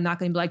ultimately I'm not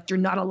going to be like, you're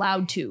not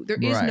allowed to. There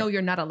is Right. no,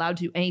 you're not allowed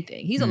to do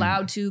anything. He's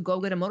allowed to go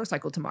get a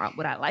motorcycle tomorrow.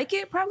 Would I like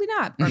it? Probably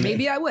not. Or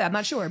maybe I would. I'm not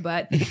not sure,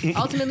 but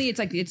ultimately it's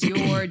like, it's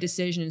your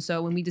decision.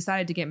 So when we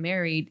decided to get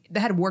married, that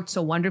had worked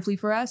so wonderfully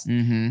for us.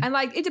 And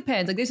like, it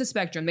depends. Like, there's a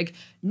spectrum. Like,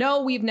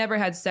 no, we've never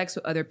had sex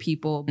with other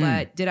people,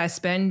 but did I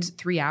spend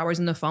 3 hours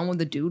on the phone with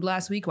a dude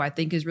last week who I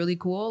think is really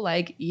cool?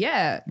 Like,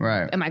 yeah.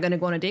 Right. Am I going to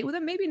go on a date with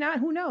him? Maybe not.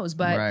 Who knows?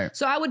 But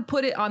so I would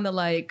put it on the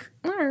like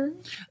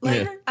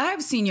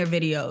I've seen your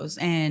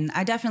videos, and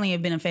I definitely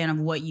have been a fan of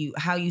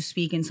how you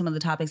speak and some of the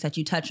topics that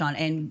you touch on.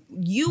 And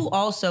you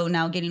also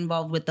now get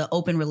involved with the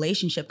open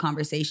relationship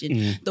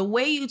conversation. The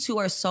way you two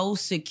are so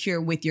secure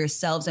with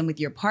yourselves and with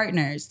your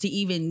partners to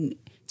even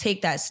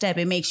take that step,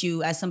 it makes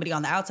you, as somebody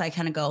on the outside,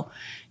 kind of go,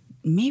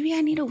 maybe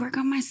I need to work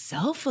on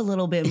myself a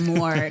little bit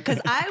more.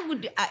 Because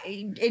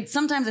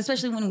sometimes,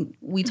 especially when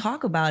we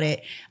talk about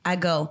it, I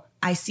go,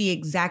 I see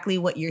exactly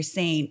what you're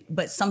saying,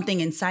 but something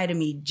inside of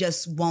me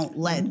just won't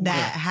let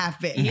that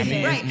happen. I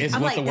mean, it's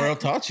what the world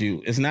taught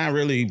you. It's not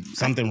really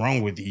something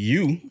wrong with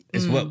you.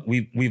 It's what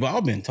we've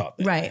all been taught.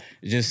 That. Right.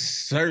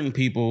 Just certain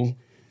people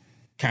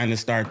kind of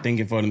start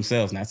thinking for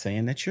themselves, not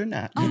saying that you're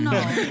not. Oh, no.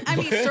 I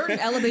mean, certain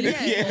elevated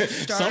people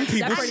start some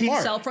people separating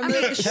smart. themselves from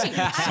the sheep.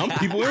 Some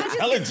people are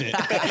intelligent.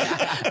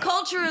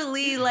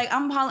 Culturally, like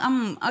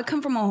I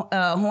come from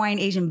a Hawaiian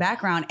Asian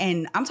background,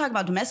 and I'm talking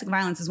about domestic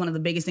violence is one of the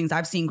biggest things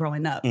I've seen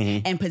growing up,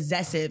 and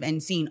possessive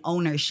and seeing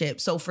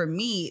ownership. So for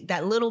me,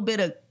 that little bit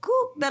of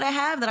that I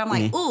have that I'm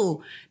like,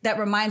 ooh, that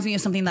reminds me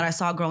of something that I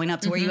saw growing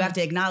up, to where you have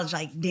to acknowledge,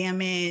 like,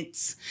 damn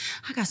it,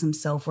 I got some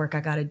self-work I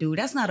gotta do.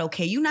 That's not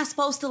okay. You're not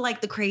supposed to like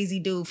the crazy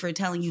dude for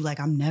telling you, like,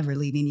 I'm never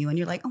leaving you, and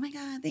you're like, oh my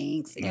God,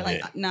 thanks. And you're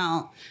like,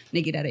 no,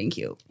 nigga, that ain't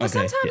cute. But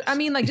sometimes, I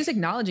mean, like, just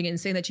acknowledging it and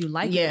saying that you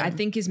like it, I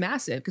think is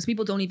massive, because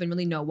people don't even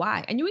really know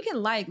why. And we can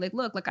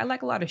look, I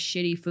like a lot of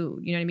shitty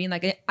food. You know what I mean?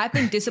 Like, I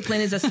think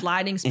discipline is a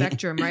sliding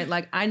spectrum, right?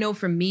 Like, I know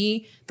for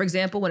me, for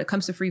example, when it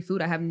comes to free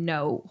food, I have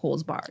no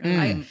holds barred.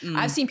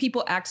 I've seen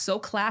people act so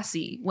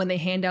classy when they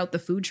hand out the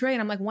food tray,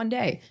 and I'm like, one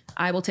day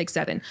I will take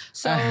 7.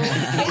 So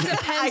it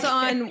depends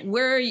on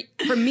where.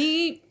 For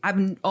me,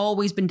 I've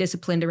always been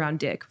disciplined around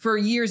dick for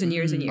years and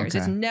years and years.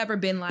 It's never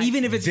been like,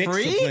 even if it's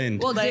free.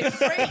 Well, dick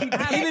free. Even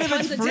if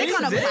it's free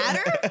on a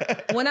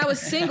platter. When I was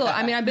single,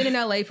 I mean, I've been in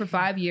LA for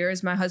 5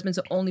 years. My husband's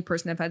the only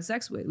person I've had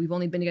sex with. We've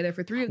only been together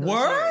for 3 of those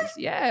years.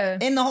 Yeah.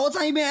 And the whole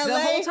time you've been in LA?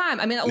 The whole time.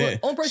 I mean, the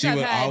only person She I've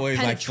would had always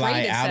like fly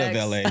penetrated out sex.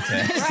 of LA to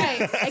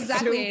Right,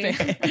 exactly.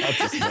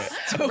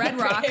 Red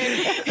Rock.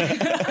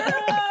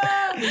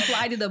 We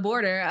fly to the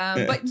border.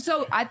 But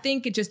so I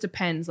think it just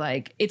depends.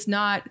 Like, it's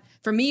not,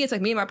 for me, it's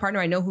like me and my partner,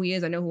 I know who he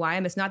is, I know who I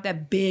am. It's not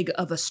that big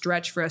of a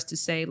stretch for us to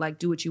say, like,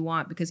 do what you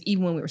want, because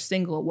even when we were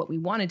single, what we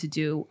wanted to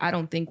do, I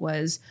don't think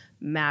was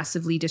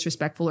massively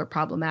disrespectful or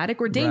problematic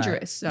or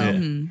dangerous. Right.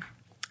 So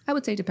I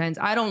would say it depends.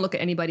 I don't look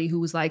at anybody who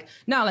was like,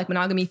 no, like,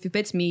 monogamy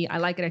fits me. I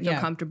like it. I feel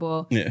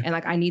comfortable. And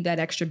like, I need that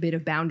extra bit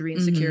of boundary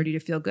and security to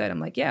feel good. I'm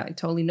like, yeah,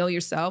 totally know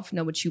yourself,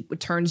 know what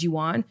turns you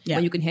on,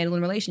 what you can handle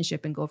in a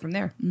relationship, and go from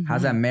there.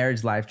 How's that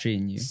marriage life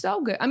treating you? So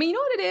good. I mean, you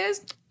know what it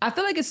is? I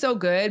feel like it's so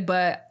good,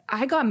 but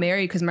I got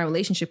married because my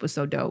relationship was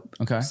so dope.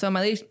 Okay. So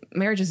my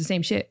marriage is the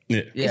same shit.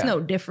 It's no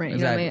different. You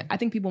know what I mean? I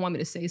think people want me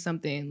to say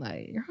something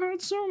like,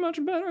 it's so much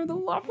better. The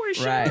love we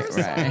share.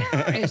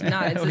 Right. It's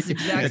not. It's this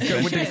exact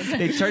same shit.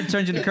 They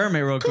turned you to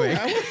Kermit real quick.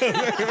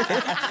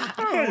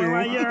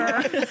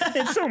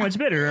 It's so much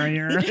better.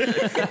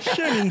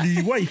 Shannon,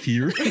 the wife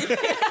here.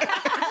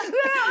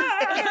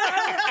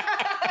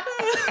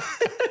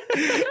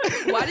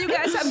 Why do you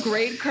guys have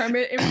great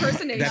Kermit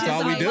impersonations? That's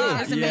all we do.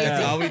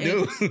 That's all we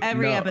do.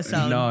 Every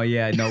episode. No,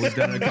 we've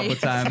done it a couple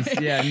times.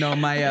 Yeah, no,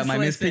 my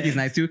Miss Piggy's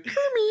nice too.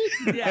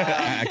 Kermit.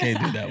 Yeah. I can't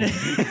do that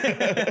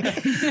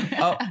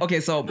one. Okay,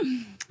 so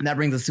that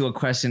brings us to a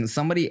question.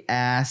 Somebody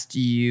asked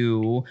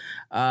you,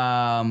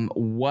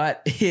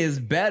 what is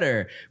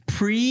better,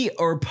 pre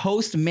or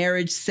post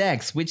marriage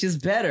sex? Which is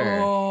better?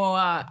 Oh,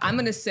 I'm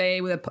gonna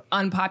say with an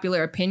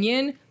unpopular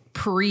opinion,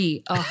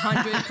 pre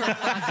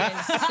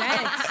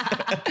 100%.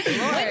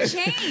 What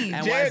changed?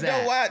 And Jared,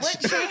 don't watch. What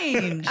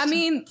changed? I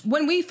mean,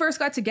 when we first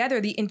got together,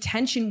 the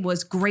intention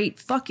was great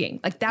fucking.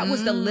 Like, that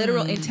was the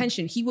literal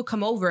intention. He would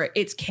come over,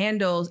 it's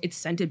candles, it's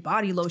scented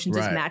body lotions,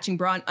 it's matching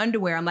bra and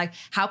underwear. I'm like,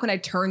 how can I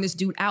turn this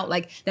dude out?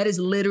 Like, that is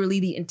literally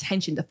the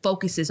intention. The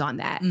focus is on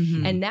that.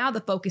 And now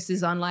the focus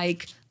is on,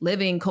 like,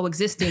 living,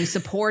 coexisting,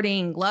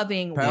 supporting,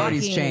 loving,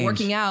 walking,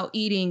 working out,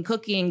 eating,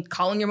 cooking,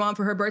 calling your mom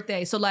for her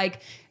birthday. So,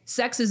 like,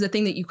 sex is the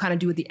thing that you kind of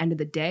do at the end of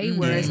the day.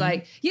 Whereas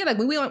like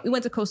when we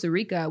went to Costa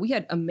Rica, we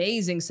had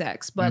amazing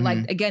sex. But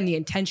like, again, the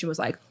intention was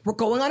like, we're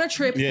going on a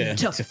trip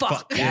to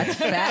fuck. That's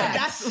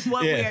fast. That's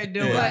what we are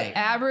doing. But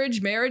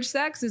average marriage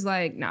sex is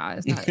like, nah,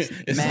 it's not.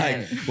 It's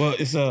like, well,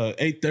 it's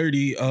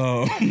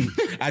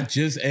 8:30. I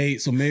just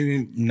ate, so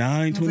maybe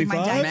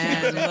 9:25.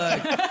 Man,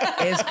 look,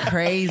 it's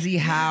crazy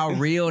how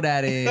real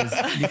that is. is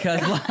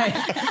because, like,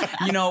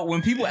 you know,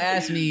 when people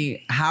ask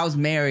me how's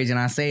marriage and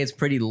I say it's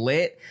pretty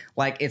lit,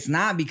 like, it's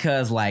not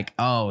because like,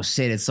 oh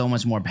shit, it's so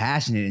much more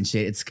passionate and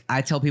shit. It's,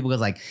 I tell people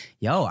because like,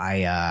 yo,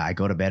 I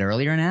go to bed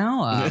earlier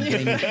now.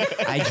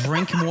 I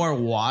drink more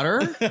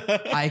water.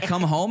 I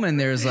come home and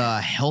there's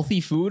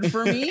healthy food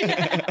for me.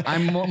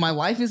 My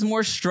life is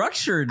more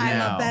structured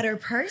now. I'm a better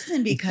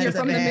person because You're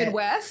from of the it.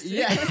 Midwest.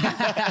 Yeah.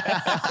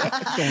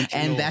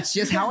 And that's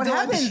just how it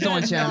happens,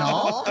 don't you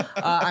know?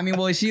 I mean,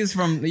 well, she's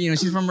from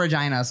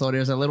Regina, so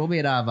there's a little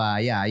bit of,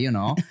 yeah, you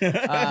know.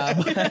 I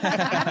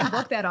have to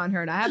book that on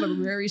her, and I have a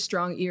very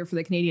strong ear for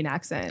the Canadian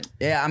accent.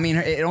 Yeah, I mean,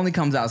 it only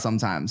comes out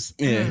sometimes.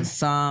 Yeah.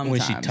 Sometimes.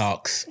 When she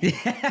talks. When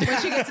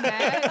she gets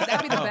mad,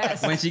 that'd be the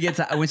best. When she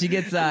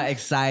gets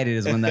excited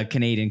is when the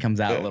Canadian comes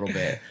out a little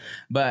bit.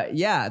 But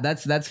yeah,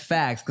 that's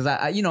facts. Because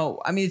I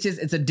mean,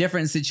 it's a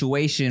different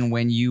situation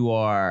when you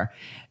are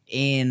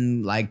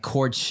in like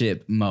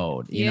courtship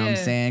mode, you know what I'm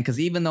Yeah. saying? Because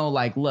even though,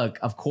 like, look,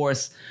 of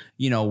course,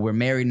 you know, we're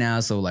married now,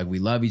 so like we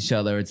love each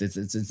other. It's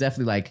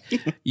definitely like,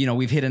 you know,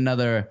 we've hit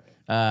another.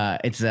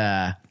 It's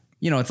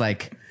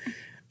like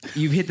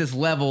you've hit this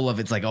level of,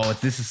 it's like, oh,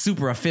 this is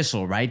super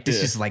official, right?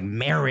 This is like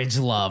marriage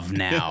love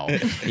now,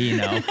 you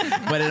know.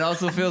 But it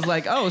also feels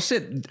like, oh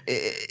shit,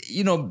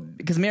 you know,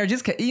 because marriage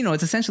is, you know,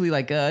 it's essentially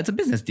like it's a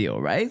business deal,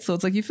 right? So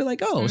it's like you feel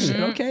like, oh shit,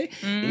 okay,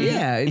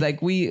 yeah,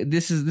 like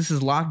this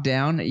is locked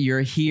down.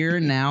 You're here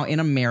now in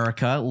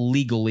America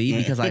legally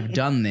because I've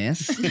done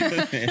this,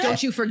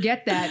 Don't you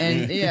forget that.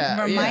 and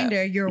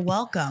Reminder, you're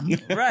welcome.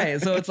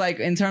 right? So it's like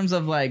in terms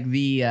of like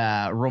the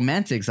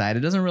romantic side, it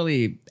doesn't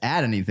really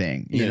add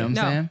anything. You know what I'm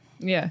saying?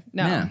 Yeah,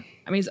 no. Yeah.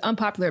 I mean, it's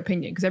unpopular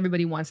opinion because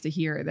everybody wants to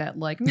hear that,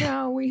 like,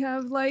 no, we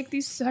have like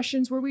these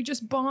sessions where we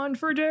just bond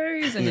for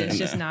days, and it's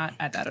just not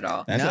at that at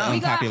all. That's No. an We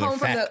got unpopular home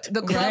fact. from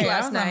the club Right.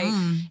 last night,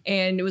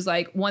 and it was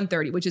like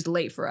 1:30, which is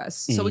late for us.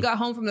 So we got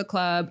home from the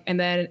club, and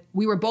then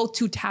we were both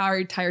too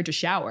tired to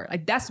shower.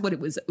 Like, that's what it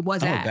was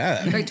at.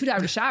 God. Like, too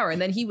tired to shower. And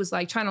then he was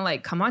like trying to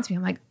like come on to me.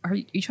 I'm like, are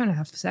you trying to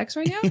have sex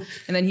right now?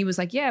 And then he was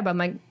like, yeah, but I'm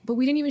like, but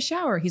we didn't even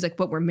shower. He's like,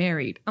 but we're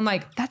married. I'm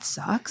like, that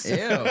sucks. Ew.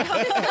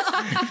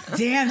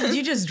 Damn, did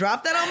you just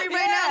drop that on me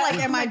right now?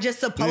 Like, am I just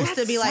supposed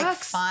That to be like,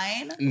 sucks.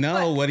 fine?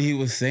 No, what he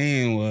was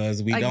saying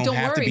was we Like, don't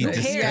have to worry, be who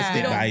cares?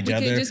 disgusted by each we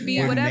other. can just be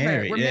We're whatever.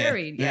 married. We're Yeah.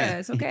 married. Yeah,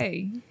 it's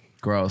okay.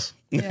 Gross.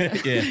 Yeah.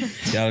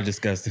 Y'all are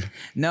disgusting.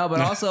 No, but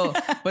also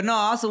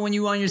when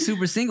you on your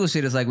super single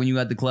shit, it's like when you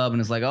at the club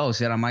and it's like, oh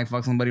shit, I might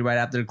fuck somebody right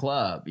after the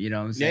club. You know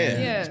what I'm Yeah.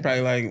 saying? Yeah. It's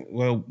probably like,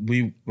 well,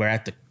 we were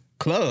at the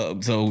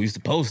club, so we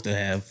supposed to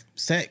have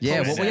sex.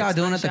 Yeah, what were y'all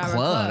doing at the Shower club?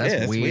 club. That's Yeah,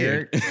 it's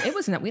weird. It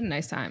was not. We had a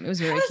nice time. It was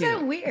very How is cute.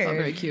 that weird? Felt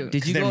very cute.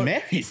 Did you They're go?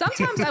 married.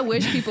 Sometimes I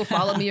wish people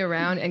followed me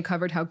around and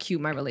covered how cute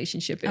my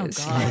relationship is.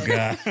 God. Oh,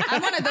 God.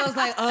 I'm one of those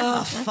like,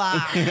 oh,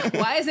 fuck.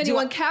 Why is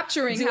anyone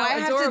capturing Do how I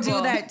have adorable? to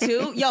do that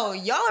too? Yo,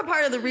 y'all are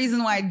part of the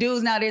reason why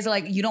dudes nowadays are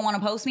like, you don't want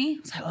to post me?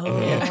 It's like,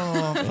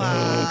 oh,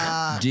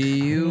 fuck.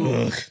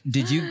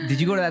 Did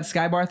you go to that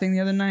Sky Bar thing the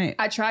other night?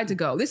 I tried to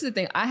go. This is the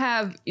thing. I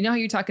have, you know how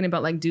you're talking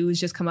about like dudes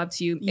just come up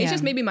to you? Yeah. It's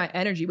just maybe my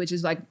energy, which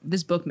is like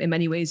this book in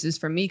many ways is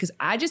for me because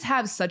I just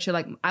have such a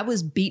like, I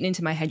was beaten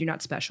into my head, you're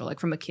not special, like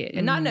from a kid.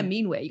 And not in a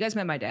mean way. You guys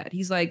met my dad.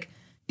 He's like,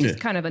 he's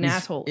kind of an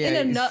asshole yeah,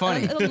 in he's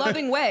funny. in a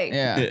loving way.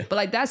 Yeah. But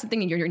like that's the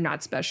thing, you're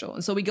not special.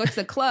 And so we go to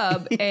the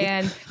club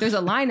and there's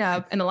a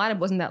lineup and the lineup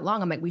wasn't that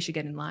long. I'm like, we should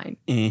get in line.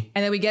 And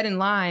then we get in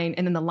line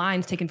and then the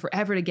line's taking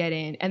forever to get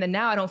in. And then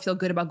now I don't feel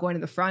good about going to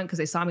the front because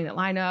they saw me in the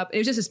lineup. It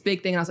was just this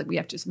big thing and I was like, we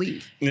have to just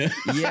leave. Yeah,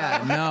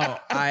 no,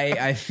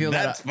 I feel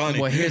That's that. funny.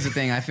 Well, here's the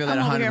thing. I feel that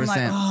I'm over here, I'm 100%.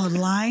 like, oh,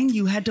 line?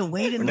 You had to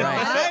wait in the Right.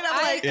 line? I'm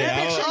like,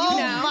 I picture you oh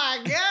now my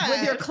God.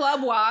 with your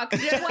club walk,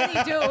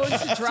 20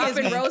 dudes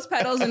dropping me. rose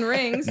petals and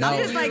rings. No. I'm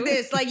just like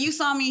this. Like, you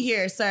saw me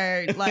here,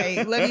 sir.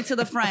 Like, let me to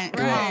the front.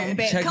 Come Right. on,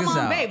 babe. Check Come this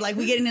on, out. babe. Like,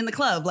 we getting in the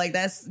club. Like,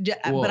 that's just,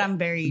 Well, but I'm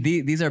very.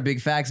 These are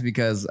big facts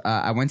because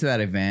I went to that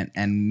event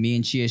and me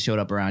and Chia showed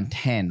up around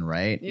 10,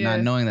 right? Yeah.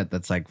 Not knowing that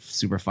that's like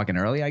super fucking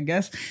early, I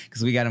guess,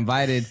 because we got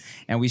invited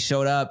and we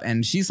showed up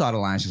and she saw the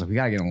line. She's like, we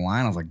gotta get in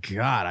line. I was like,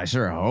 God, I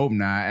sure hope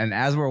not. And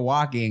as we're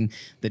walking,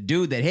 the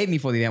dude that hit me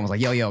for the event was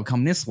like, yo,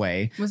 come this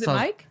way. Was it So I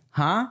Mike?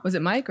 Huh? Was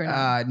it Mike or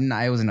not? No,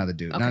 it was another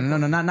dude. No,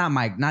 not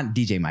Mike, not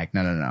DJ Mike.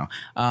 No.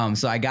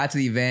 So I got to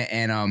the event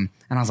and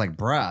I was like,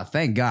 bruh,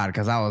 thank God,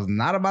 because I was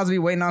not about to be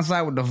waiting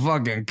outside with the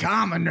fucking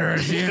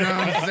commoners, you know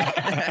what I'm saying?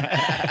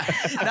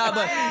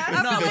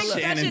 I feel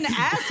like such an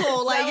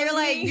asshole. Like, you're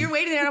like, you're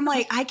waiting there. And I'm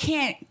like, I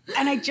can't.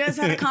 And I just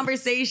had a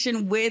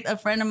conversation with a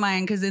friend of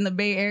mine because in the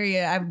Bay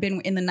Area, I've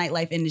been in the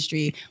nightlife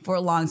industry for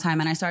a long time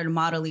and I started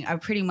modeling. I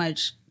pretty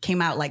much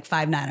came out like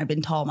 5'9". I've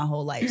been tall my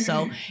whole life.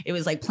 So it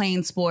was like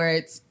playing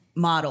sports,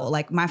 model.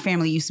 Like my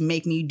family used to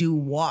make me do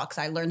walks.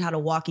 I learned how to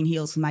walk in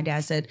heels. So my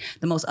dad said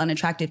the most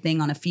unattractive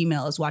thing on a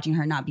female is watching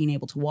her not being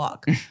able to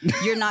walk.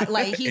 You're not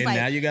like, he's And like,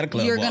 now you got a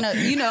club you're walk. gonna,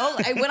 you know,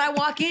 when I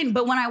walk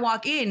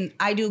in,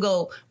 I do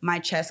go, my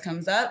chest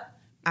comes up,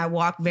 I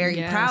walk very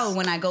Yes. proud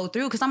when I go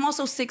through because I'm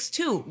also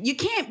 6'2". You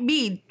can't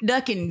be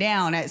ducking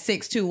down at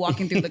 6'2",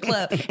 walking through the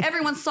club.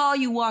 Everyone saw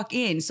you walk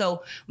in.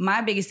 So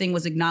my biggest thing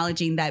was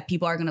acknowledging that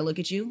people are going to look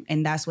at you,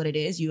 and that's what it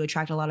is. You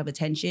attract a lot of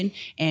attention,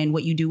 and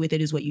what you do with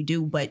it is what you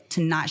do. But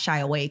to not shy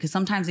away, because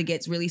sometimes it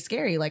gets really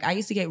scary. Like I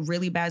used to get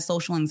really bad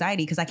social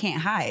anxiety because I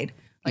can't hide.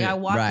 Like I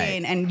walk Right.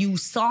 in and you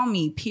saw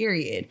me,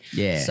 period.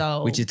 Yeah.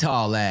 So with your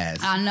tall ass.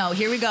 I know.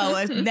 Here we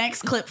go.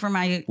 Next clip for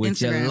my With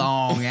Instagram. your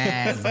long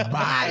ass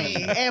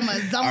body.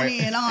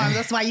 Amazonian arms.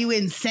 That's why you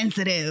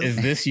insensitive. Is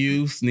this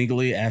you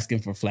sneakily asking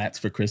for flats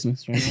for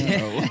Christmas right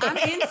now? I'm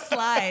in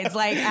slides.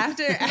 Like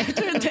after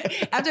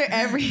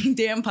every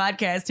damn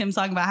podcast, Tim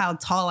talking about how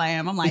tall I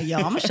am. I'm like, yo,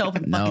 I'm gonna show up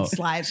in fucking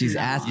slides. She's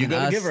from now asking You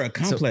gotta us give her a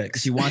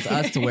complex. she wants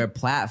us to wear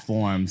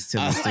platforms to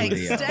the on. Like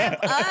studio. step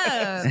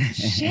up.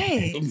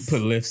 Shit.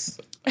 Put lifts.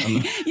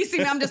 You see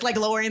me, I'm just like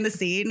lowering the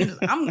seat.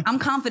 I'm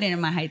confident in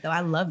my height though.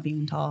 I love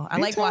being tall. I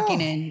like walking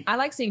in. I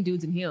like seeing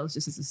dudes in heels,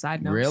 just as a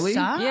side note. Really?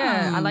 Stop.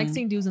 Yeah, I like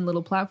seeing dudes in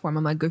little platform.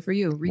 I'm like, good for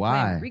you.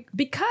 Why?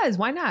 Because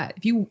why not?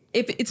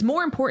 If it's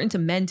more important to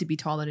men to be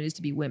tall than it is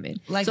to be women.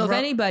 Like so if ro-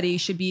 anybody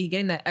should be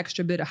getting that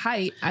extra bit of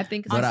height, I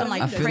think it's On But some, I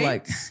like, feel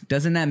like, Prince.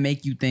 doesn't that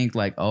make you think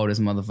like, oh, this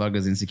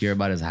motherfucker's insecure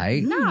about his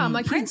height? no, I'm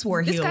like Prince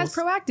wore this guy's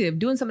heels. proactive,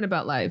 doing something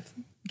about life.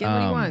 Get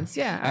what he wants.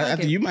 Yeah, I like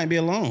it. You might be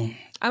alone.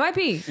 I might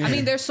be. I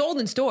mean, they're sold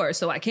in stores,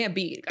 so I can't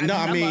be. No,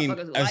 I some mean,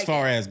 motherfuckers who as like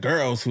far it. as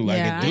girls who like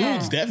Yeah. it,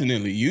 dudes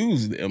definitely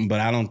use them, but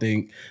I don't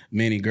think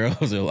many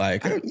girls are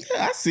like, yeah,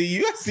 I see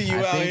you out think,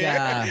 here trying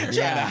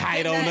yeah. to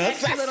hide on That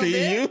us. extra I little see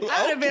bit, you.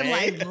 I would have been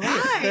Okay. like,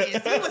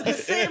 lies. We was the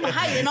same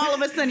height, and all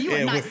of a sudden you were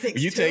not when 6'2".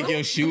 you take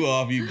your shoe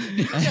off, you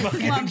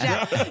Slump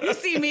down. You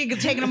see me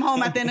taking them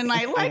home at the end of the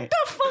night. Like the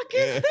fuck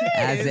is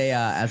this?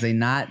 As a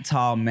not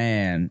tall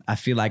man, I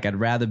feel like I'd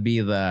rather be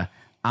the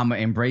I'm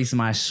gonna embrace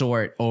my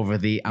short over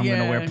the I'm Yeah.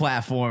 gonna wear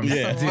platforms.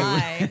 Yeah. That's a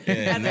lie.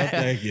 yeah, no,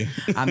 thank you.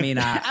 I mean,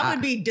 I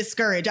would be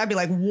discouraged. I'd be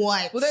like,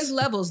 what? Well, there's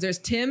levels. There's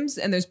Tim's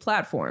and there's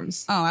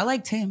platforms. Oh, I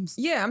like Tim's.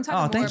 Yeah, I'm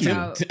Oh, talking more thank you.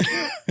 about.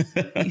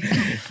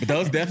 But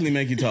those definitely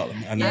make you taller.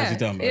 I know what you're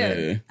talking about. Yeah.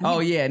 Yeah. oh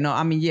yeah, no,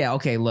 I mean yeah,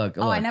 okay, look.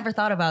 Oh, I never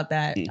thought about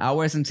that. I'll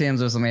wear some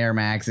Timbs or some Air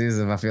Maxes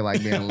if I feel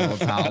like being a little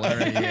taller.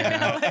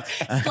 Yeah.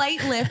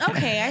 Slight lift.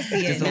 Okay, I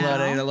see Just it a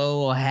now.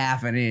 little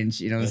half an inch,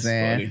 you know what I'm That's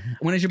saying? funny.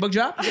 When is your book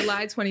drop?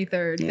 July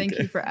 23rd. Thank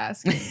you for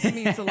asking. It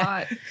means a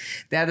lot.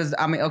 That is,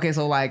 I mean, okay,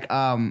 so like,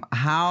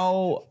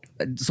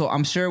 so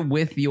I'm sure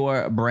with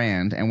your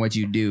brand and what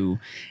you do,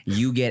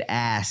 you get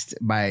asked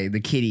by the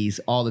kiddies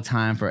all the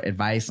time for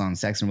advice on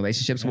sex and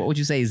relationships. What would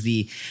you say is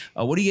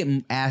what do you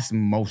get asked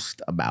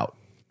most about?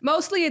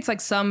 Mostly it's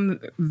like some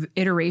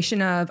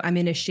iteration of I'm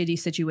in a shitty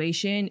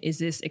situation. Is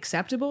this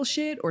acceptable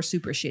shit or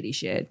super shitty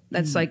shit?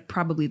 That's like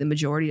probably the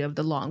majority of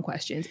the long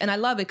questions. And I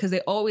love it because they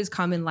always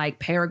come in like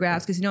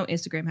paragraphs because you know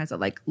Instagram has a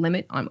like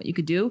limit on what you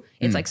could do.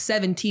 It's like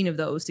 17 of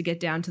those to get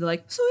down to the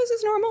like, so is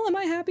this normal? Am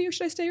I happy or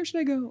should I stay or should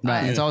I go?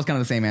 Right. It's always kind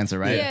of the same answer,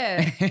 right?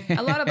 Yeah.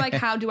 A lot of like,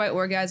 how do I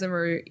orgasm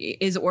or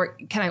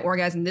can I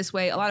orgasm this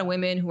way? A lot of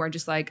women who are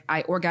just like,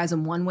 I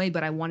orgasm one way,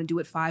 but I want to do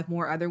it 5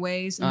 more other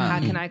ways. And how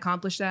can I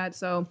accomplish that?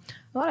 So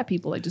a lot of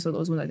people like just are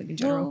those ones I think in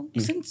general.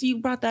 Well, since you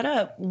brought that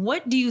up,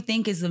 what do you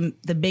think is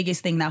the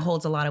biggest thing that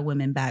holds a lot of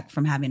women back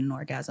from having an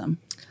orgasm?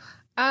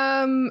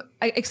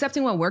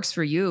 Accepting what works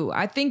for you.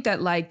 I think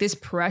that like this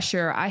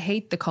pressure, I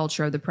hate the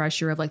culture of the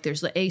pressure of like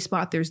there's the A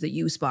spot, there's the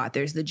U spot,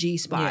 there's the G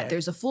spot, Yeah.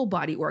 there's a full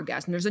body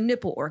orgasm, there's a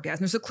nipple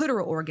orgasm, there's a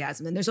clitoral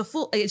orgasm, and there's a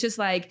full, it's just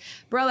like,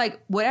 bro, like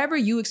whatever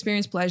you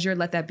experience pleasure,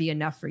 let that be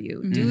enough for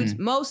you. Dudes,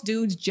 most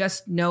dudes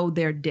just know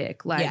their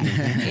dick. Like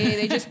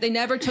they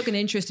never took an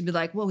interest to be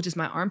like, well, does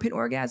my armpit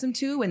orgasm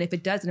too? And if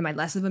it does, then am I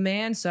less of a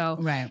man? So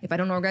Right. if I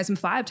don't orgasm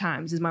 5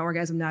 times, is my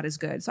orgasm not as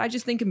good? So I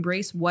just think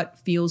embrace what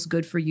feels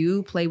good for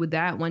you, play with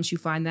that. Once you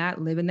find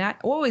that, live in that.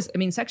 Always, I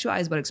mean,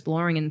 sexuality is about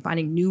exploring and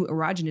finding new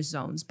erogenous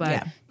zones,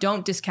 but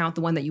don't discount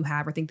the one that you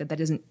have or think that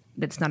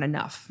that's not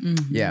enough.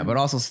 Yeah, but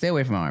also stay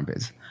away from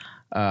armpits.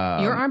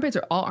 Your armpits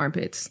or all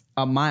armpits?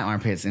 My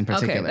armpits in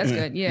particular. Okay, that's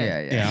good.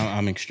 Yeah. Yeah. Yeah,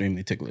 I'm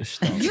extremely ticklish.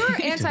 So.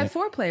 You're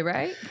anti-foreplay,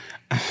 right?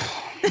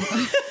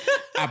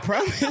 I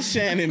promised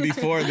Shannon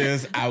before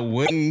this I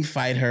wouldn't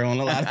fight her on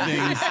a lot of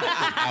things.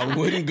 I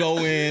wouldn't go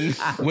in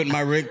with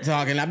my Rick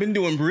talk, and I've been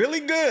doing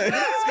really good.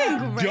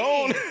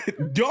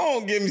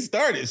 Don't get me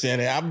started,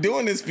 Shannon. I'm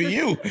doing this for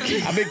you.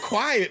 I've been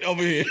quiet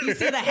over here. You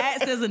see the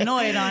hat says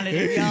annoyed on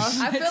it, y'all.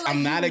 I feel like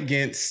I'm not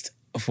against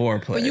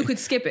foreplay. but you could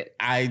skip it.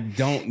 I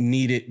don't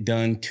need it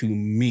done to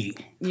me.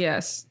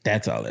 Yes.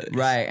 That's all it is.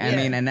 Right. I Yeah.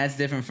 mean, and that's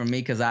different from me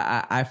because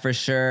I for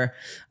sure,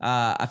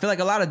 I feel like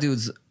a lot of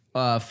dudes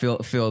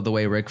feel the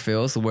way Rick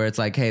feels, where it's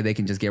like, hey, they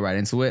can just get right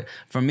into it.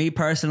 For me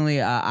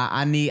personally,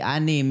 I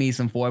need me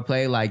some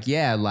foreplay. Like,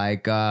 yeah,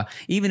 like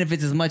even if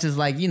it's as much as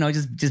like, you know,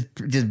 just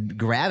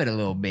grab it a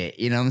little bit.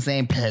 You know what I'm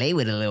saying? Play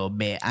with it a little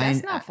bit.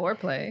 That's not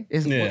foreplay.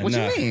 What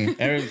nah. you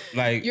mean?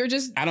 Like You're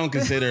just- I don't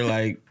consider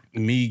like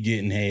me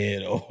getting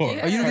head or. Oh, you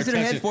don't or consider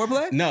head touching-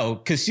 foreplay? No,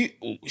 because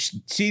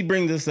she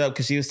brings this up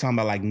because she was talking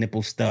about like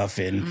nipple stuff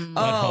and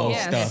butthole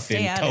yeah. stuff Stay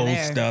and out of toe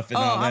there. stuff and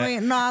Oh, all that. I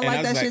mean, no, I And like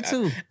was that shit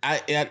too.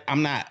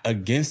 I'm not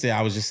against it.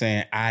 I was just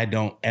saying I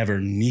don't ever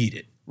need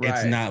it. It's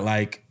Right. not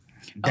like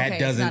that Okay, it's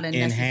doesn't not a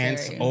enhance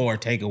necessary. or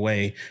take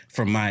away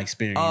from my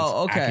experience.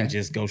 Oh, okay. I can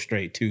just go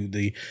straight to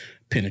the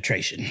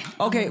penetration.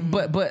 Okay,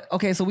 but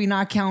okay, so we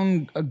not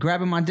counting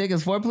grabbing my dick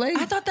as foreplay?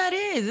 I thought that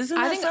is. Isn't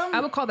I that think something?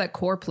 I would call that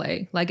core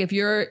play. Like if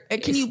you're,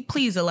 Can you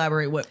please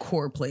elaborate what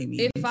core play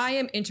means? if I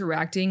am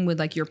interacting with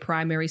like your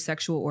primary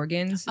sexual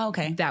organs,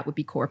 Okay. that would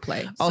be core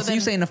play. Oh, so then-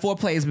 you're saying the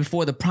foreplay is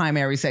before the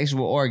primary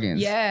sexual organs?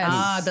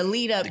 Yes. the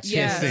lead up to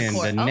Yeah. Kissing,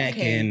 core. the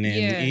necking, and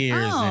Yeah.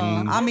 ears,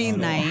 and I mean,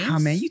 Nice. oh,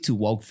 man, you too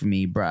woke for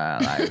me,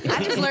 bruh. Like,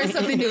 I just learned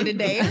something new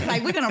today. It's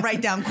like we're gonna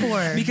write down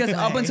core because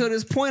up today. until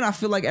this point, I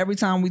feel like every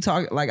time we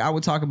talk, like I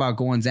would talk about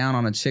going down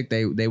on a chick,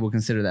 they would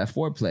consider that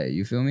foreplay.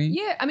 You feel me?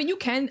 Yeah, I mean, you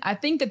can. I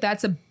think that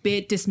that's a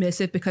bit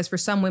dismissive because for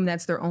some women,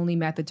 that's their only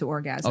method to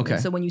orgasm. Okay.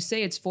 And so when you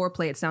say it's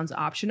foreplay, it sounds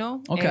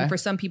optional. Okay. And for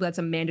some people, that's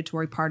a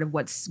mandatory part of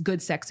what good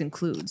sex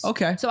includes.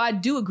 Okay. So I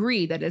do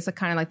agree that it's a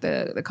kind of like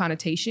the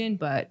connotation,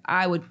 but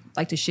I would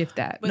like to shift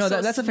that. No,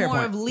 So that's a fair more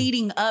point. of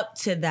leading up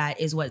to that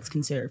is what's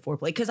considered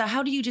foreplay. Because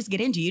how do you just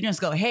get into it? You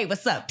just go, hey,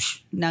 what's up? Psh,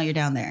 now you're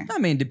down there. I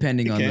mean,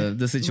 depending on Okay.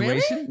 the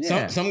situation.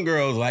 Yeah. Some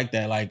girls like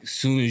that, like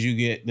soon as you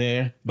get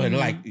there, but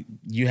like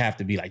you have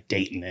to be like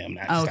dating them.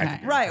 Not just Okay.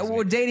 like, Right,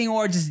 well, dating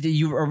or just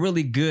you are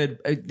really good.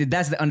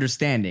 That's the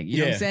understanding. You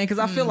know what I'm Yeah. saying? Because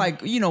I feel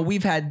like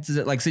we've had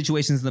like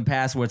situations in the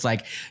past where it's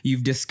like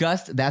you've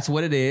discussed that's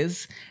what it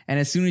is, and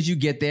as soon as you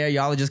get there,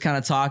 y'all are just kind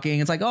of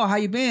talking. It's like, oh, how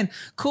you been?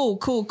 Cool.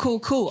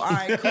 All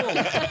right,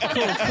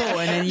 cool,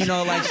 and then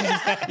like she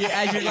just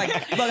as you're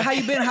like, look, how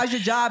you been? How's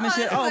your job and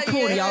shit? it's Oh, like,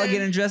 cool. yeah. Y'all are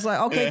getting dressed like,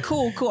 okay,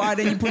 cool. All right,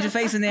 then you put your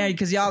face in there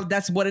because y'all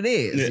that's what it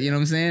is. You know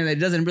what I'm saying? It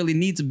doesn't really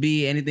need to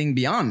be anything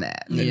beyond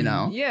that. You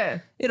know, yeah.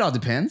 it all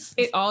depends.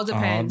 It all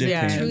depends.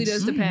 depends. It truly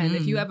does depend.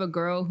 If you have a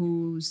girl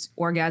whose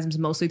orgasms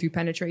mostly through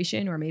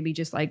penetration or maybe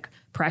just like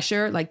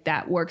pressure, like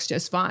that works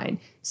just fine.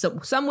 So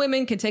some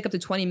women can take up to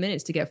 20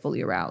 minutes to get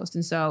fully aroused.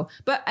 And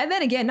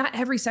then again, not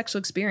every sexual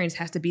experience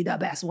has to be the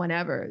best one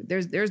ever.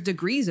 There's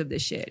degrees of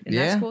this shit. And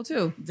Yeah. that's cool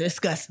too.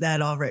 Discuss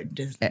that already.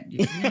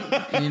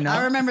 You know,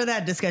 I remember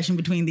that discussion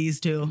between these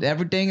two.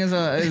 everything is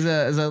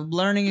a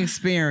learning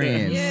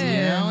experience. Yeah.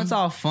 You know, it's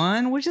all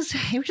fun. We're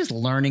just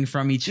learning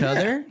from each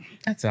other.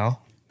 that's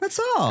all. That's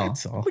all.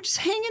 That's all. We're just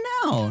hanging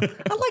out.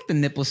 I like the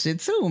nipple shit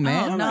too,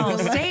 man. Oh, no.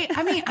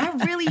 I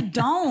really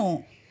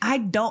don't.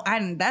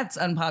 That's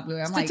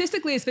unpopular. I'm like,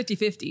 Statistically, it's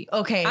 50-50.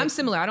 Okay. I'm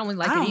similar. I don't really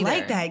like I it don't either.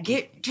 like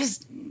that.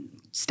 Just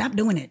stop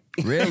doing it.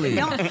 Really?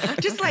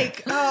 Just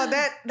like,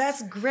 oh,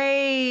 that's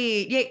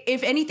great. Yeah,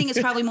 if anything, it's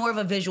probably more of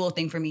a visual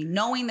thing for me.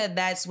 Knowing that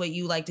that's what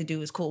you like to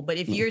do is cool. But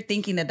if you're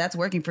thinking that that's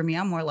working for me,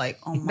 I'm more like,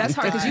 oh my That's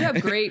hard because God. you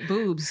have great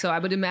boobs. So I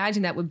would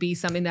imagine that would be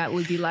something that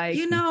would be like,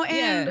 And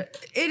yeah.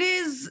 it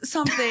is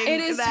something. It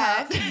is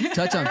that,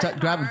 touch them,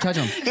 grab them, touch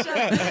them.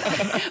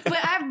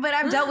 but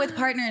I've dealt with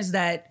partners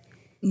that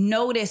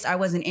noticed I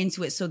wasn't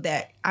into it, so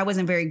that I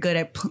wasn't very good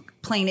at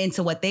playing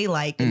into what they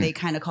liked, and they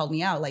kind of called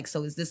me out. Like,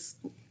 so is this?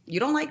 You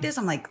don't like this?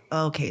 I'm like,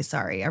 okay,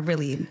 sorry. I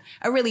really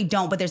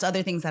don't. But there's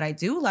other things that I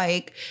do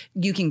like.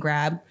 You can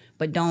grab,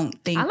 but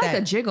don't think I like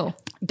that a jiggle.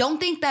 don't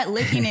think that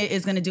licking it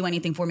is going to do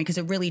anything for me, because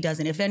it really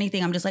doesn't. If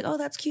anything, I'm just like, oh,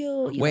 that's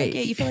cute. You Wait.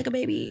 like it. You feel like a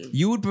baby.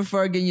 You would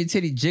prefer getting your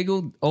titty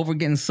jiggled over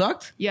getting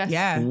sucked? Yes.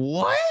 Yeah.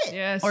 What?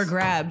 Yes. Or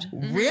grabbed.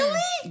 Really?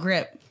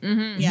 Grip.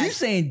 You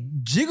saying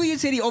jiggle your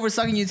titty over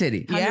sucking your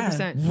titty?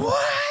 100%.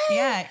 What?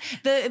 Yeah.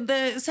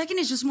 The second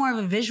is just more of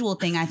a visual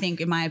thing, I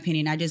think, in my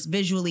opinion. I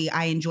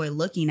enjoy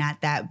looking at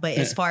that. But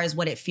as far as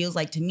what it feels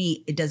like to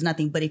me, it does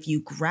nothing. But if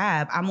you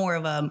grab, I'm more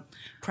of a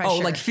pressure. Oh,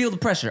 like feel the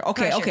pressure.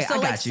 Okay, pressure. okay, So I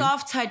got like you.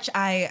 soft touch,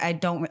 I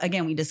don't,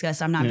 again, we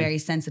discussed, I'm not very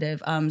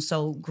sensitive.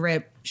 So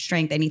grip,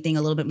 strength, anything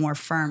a little bit more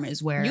firm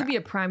is where. You'd be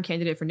a prime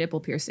candidate for nipple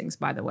piercings,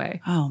 by the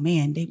way. Oh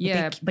man,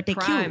 Yeah, but they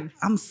prime. cute.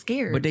 I'm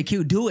scared. But they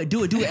cute. Do it. And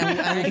we'll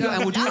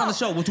do it on the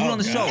show. We'll do it on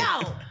the show.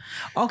 No.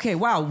 Okay,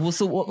 wow. Well,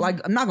 so like,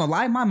 I'm not gonna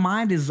lie, my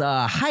mind is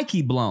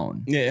high-key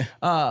blown. Yeah.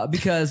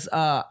 Because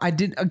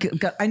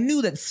I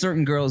knew that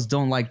certain girls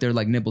don't like their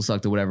like nipple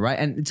sucked or whatever, right?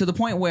 And to the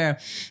point where,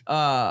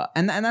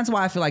 and that's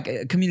why I feel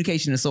like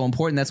communication is so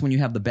important. That's when you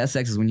have the best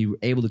sex, is when you're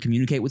able to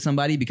communicate with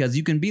somebody, because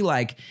you can be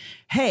like,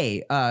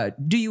 hey,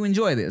 do you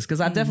enjoy this?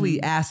 Because I've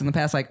definitely asked in the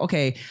past, like,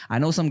 okay, I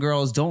know some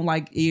girls don't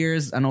like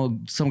ears. I know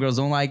some girls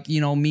don't like,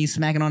 me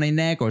smacking on their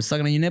neck or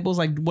sucking on your nipples.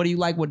 Like, what do you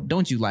like? What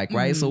don't you like?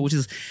 Right? So, which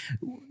is,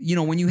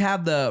 when you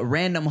have the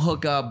random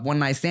hookup one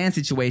night stand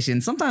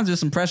situation, sometimes there's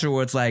some pressure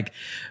where it's like,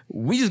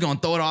 we just gonna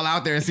throw it all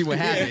out there and see what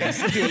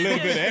happens. Do a little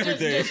bit of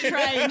everything. Just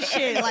trying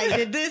shit. Like,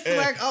 did this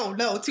work? Oh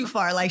no, too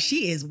far. Like,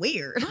 she is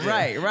weird.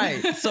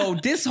 Right. So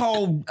this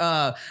whole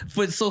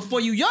for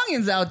you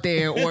youngins out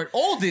there, or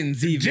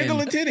oldins even,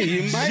 Jiggle a titty.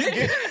 You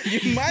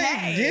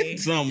might get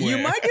somewhere. you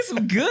might get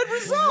some good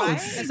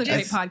results. That's a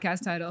great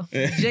podcast title.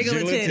 Jiggle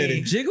a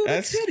titty. Jiggle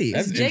the titty.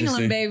 That's Jiggling,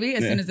 interesting. baby,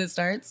 as soon as it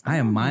starts. I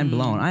am mind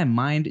blown. I am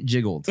mind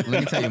jiggled.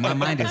 Let me tell you, my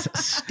mind is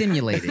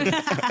stimulated.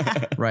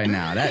 right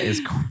now. That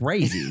is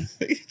crazy.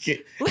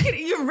 Look at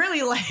you,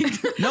 really like.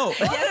 No,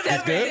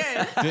 That's good.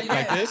 Good,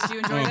 like this. You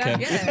enjoy that?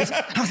 Okay.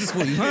 Yeah. how's this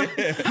for you, huh?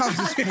 How's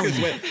this for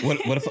you?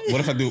 Wait, what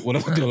if I do it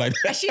like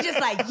that? She just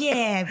like,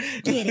 yeah,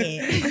 get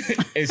it.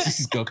 And she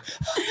just go.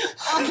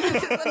 Oh,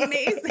 this is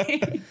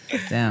amazing.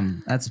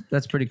 Damn,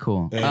 that's pretty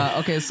cool.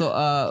 Okay,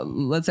 so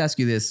let's ask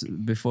you this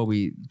before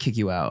we kick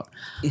you out.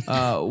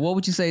 What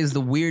would you say is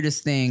the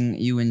weirdest thing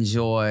you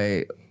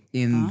enjoy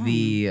in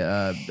the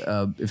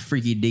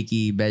freaky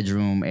dicky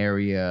bedroom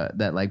area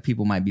that like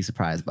people might be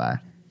surprised by?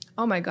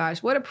 Oh my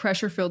gosh, what a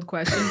pressure-filled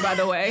question, by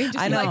the way. Just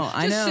I know.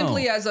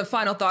 Simply as a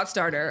final thought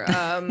starter.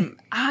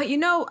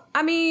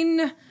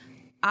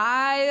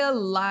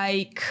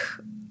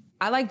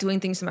 I like doing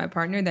things to my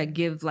partner that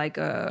give like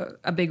a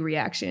big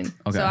reaction.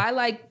 Okay. So I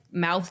like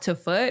mouth to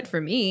foot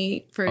for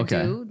me, for a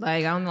Okay. dude.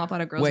 Like, I don't know if a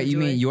lot of girls Wait, you do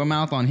mean it. your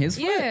mouth on his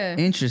foot? Yeah.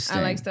 Interesting.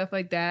 I like stuff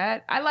like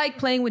that. I like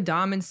playing with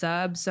dom and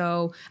sub.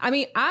 So, I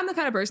mean, I'm the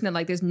kind of person that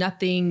like there's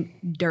nothing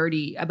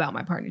dirty about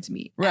my partner to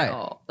me Right. at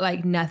all.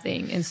 Like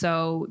nothing. And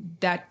so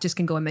that just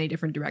can go in many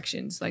different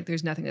directions. Like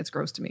there's nothing that's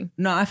gross to me.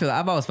 No, I've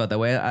always felt that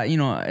way.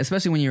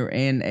 Especially when you're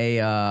in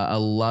a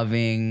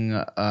loving,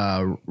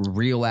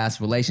 real ass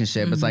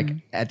relationship. It's like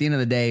at the end of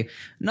the day,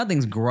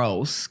 nothing's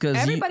gross because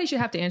Everybody should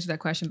have to answer that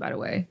question, by the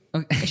way.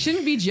 It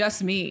shouldn't be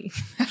just me.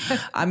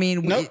 I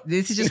mean, Nope.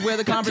 this is just where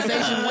the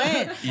conversation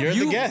went. You're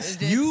the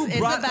guest. You It's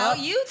brought about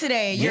up, you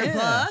today. Your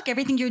Yeah. book,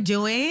 everything you're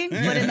doing,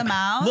 foot in the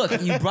mouth.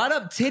 Look, you brought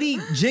up titty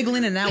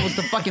jiggling, and that was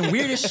the fucking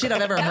weirdest shit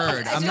I've ever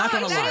heard. I'm not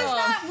gonna That is lie.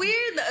 not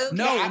weird.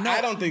 No, I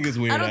don't think it's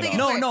weird. I don't at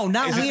think all. it's No,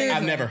 not It's just weird.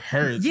 I've never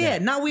heard. Yeah,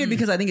 that. not weird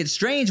because I think it's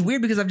strange.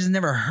 Weird because I've just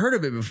never heard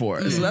of it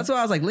before. So that's why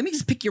I was like, let me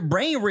just pick your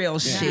brain real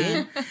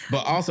shit.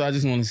 But also, I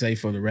just want to say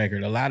for the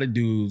record, a lot of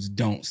dudes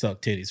don't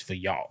suck titties for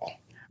y'all.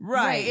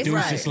 Right. It's Dudes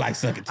right. just like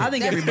sucking titties. I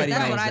think everybody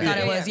That's knows what I that.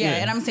 thought it was. Yeah. Yeah.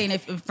 And I'm saying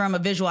if from a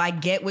visual, I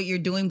get what you're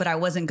doing, but I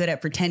wasn't good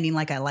at pretending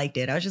like I liked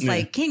it. I was just Yeah.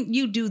 like, can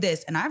you do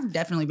this? And I've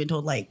definitely been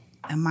told like,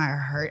 am I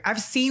hurt?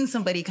 I've seen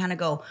somebody kind of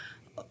go,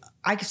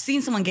 I've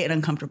seen someone get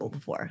uncomfortable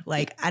before.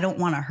 Like, I don't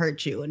want to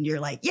hurt you. And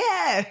you're like,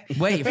 yeah.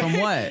 Wait, from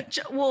what?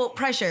 Well,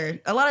 pressure.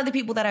 A lot of the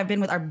people that I've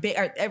been with are big.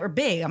 Are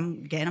big.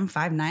 I'm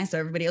 5'9", so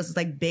everybody else is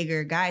like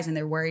bigger guys, and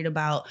they're worried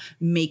about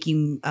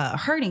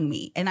hurting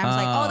me. And I was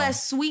like, oh,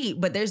 that's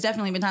sweet. But there's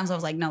definitely been times I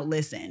was like, no,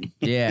 listen,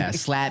 Yeah,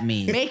 slap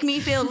me. make me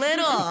feel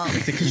little.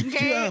 Could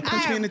you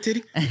punch me in the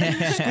titty?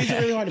 Squeeze it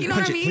really hard and You know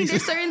punch what I it, mean? please.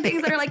 There's certain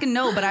things that are like a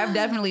no, but I've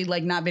definitely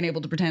like not been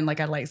able to pretend like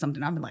I like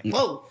something. I've been like,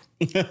 whoa.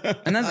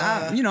 And that's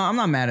I'm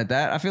not mad at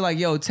that. I feel like,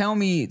 yo, tell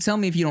me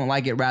if you don't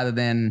like it rather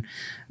than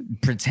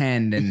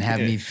pretend and have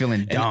me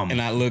feeling dumb.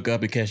 And I look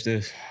up and catch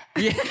this.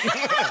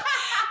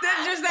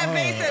 Just that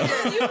face of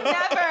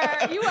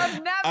just, You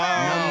have never.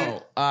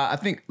 no, I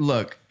think.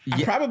 Look,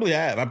 I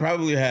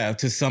probably have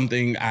to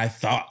something I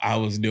thought I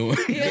was doing.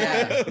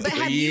 yeah. But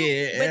have you?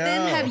 Yeah. But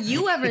then have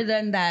you ever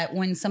done that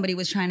when somebody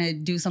was trying to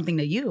do something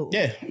to you?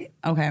 Yeah,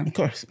 Okay. of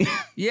course.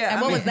 yeah. And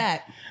I what mean, was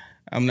that?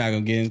 I'm not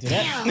gonna get into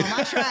that. Damn,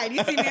 I tried.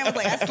 You see me? I was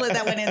like, I slid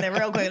that one in there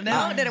real quick.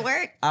 No, did it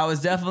work? I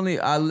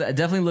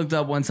definitely looked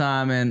up one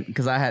time and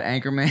because I had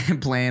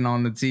Anchorman playing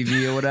on the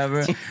TV or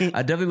whatever,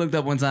 I definitely looked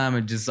up one time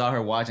and just saw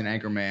her watching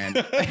Anchorman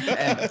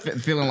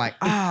and feeling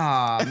like,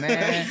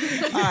 man,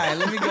 all right,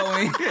 let me go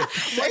in.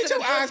 Ain't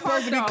your eyes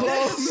supposed to be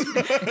closed?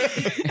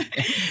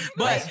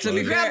 But to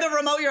be Grab fair, the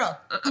remote. You're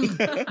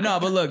all. no,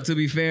 but look, to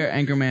be fair,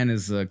 Anchorman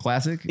is a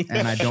classic,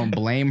 and I don't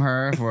blame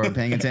her for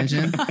paying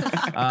attention.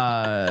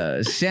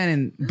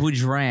 Shannon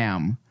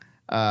Boudram.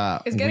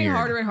 It's getting weird.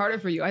 harder and harder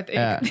for you, I think.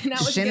 Now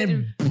it's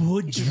Shannon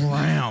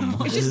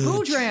Boudram. It's just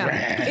Boudram.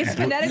 It's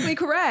phonetically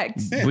correct.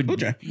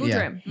 Boudram.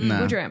 Boudram. Yeah, nah,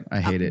 Boudram. I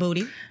hate it.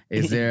 Booty.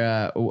 Is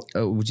there?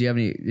 Would you have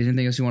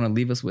anything else you want to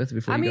leave us with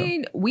before I you go?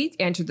 mean, we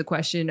answered the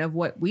question of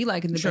what we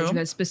like in the True. bedroom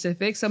that's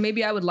specific. So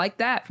maybe I would like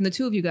that from the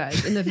two of you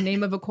guys in the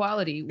name of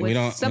equality. We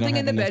don't Something in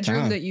have the enough bedroom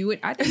time. that you would.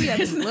 I think we have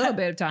a little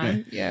bit of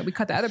time. Yeah, we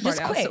cut the other part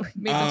Just out. quick. So we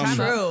made some time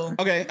up. True.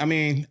 Okay, I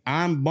mean,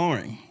 I'm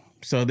boring,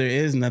 so there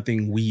is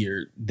nothing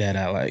weird that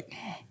I like.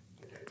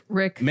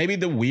 Rick. Maybe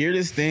the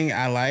weirdest thing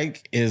I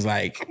like is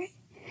like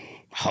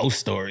host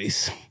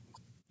stories.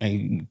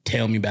 And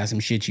tell me about some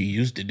shit you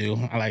used to do.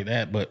 I like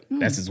that, but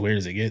that's as weird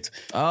as it gets.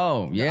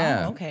 Oh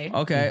yeah. Oh, okay.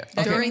 Okay.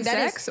 During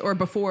that sex or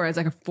before as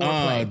like a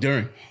foreplay?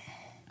 During.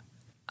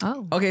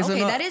 Oh. Okay. So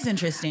Okay, no, that is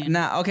interesting.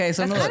 Nah. Okay.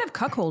 So That's no. kind of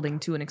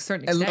cuckolding to an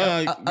certain A,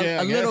 extent.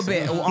 Yeah, I little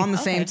guess. bit on the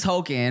same Okay.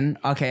 token.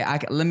 Okay,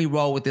 let me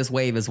roll with this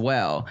wave as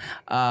well.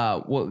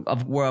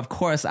 Where of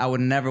course I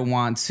would never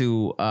want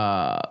to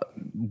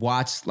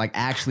watch, like,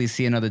 actually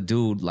see another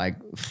dude like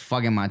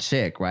fucking my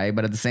chick, right?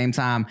 But at the same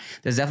time,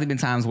 there's definitely been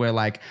times where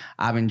like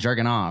I've been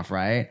jerking off,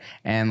 right?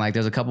 And like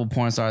there's a couple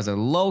porn stars that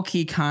low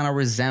key kind of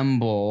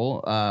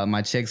resemble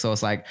my chick, so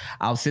it's like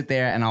I'll sit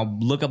there and I'll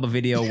look up a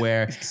video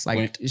where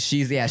like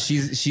she's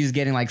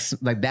getting like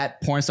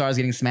that porn star is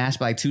getting smashed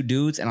by like two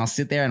dudes, and I'll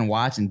sit there and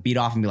watch and beat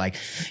off and be like,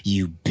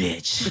 you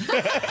bitch,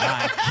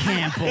 I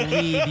can't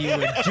believe you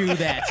would do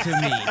that to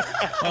me.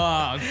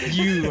 Oh,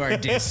 you are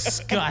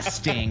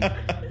disgusting.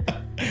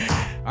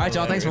 All right,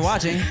 y'all. Thanks for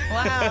watching.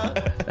 Wow.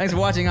 Thanks for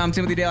watching. I'm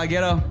Timothy De La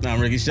Ghetto. I'm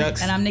Ricky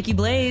Shucks. And I'm Nikki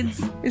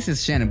Blades. This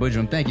is Shannon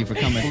Boodram. Thank you for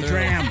coming through.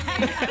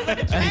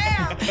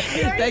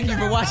 Thank you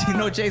for watching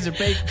No Chaser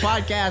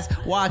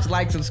Podcast. Watch,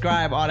 like,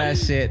 subscribe, all that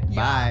shit.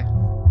 Bye.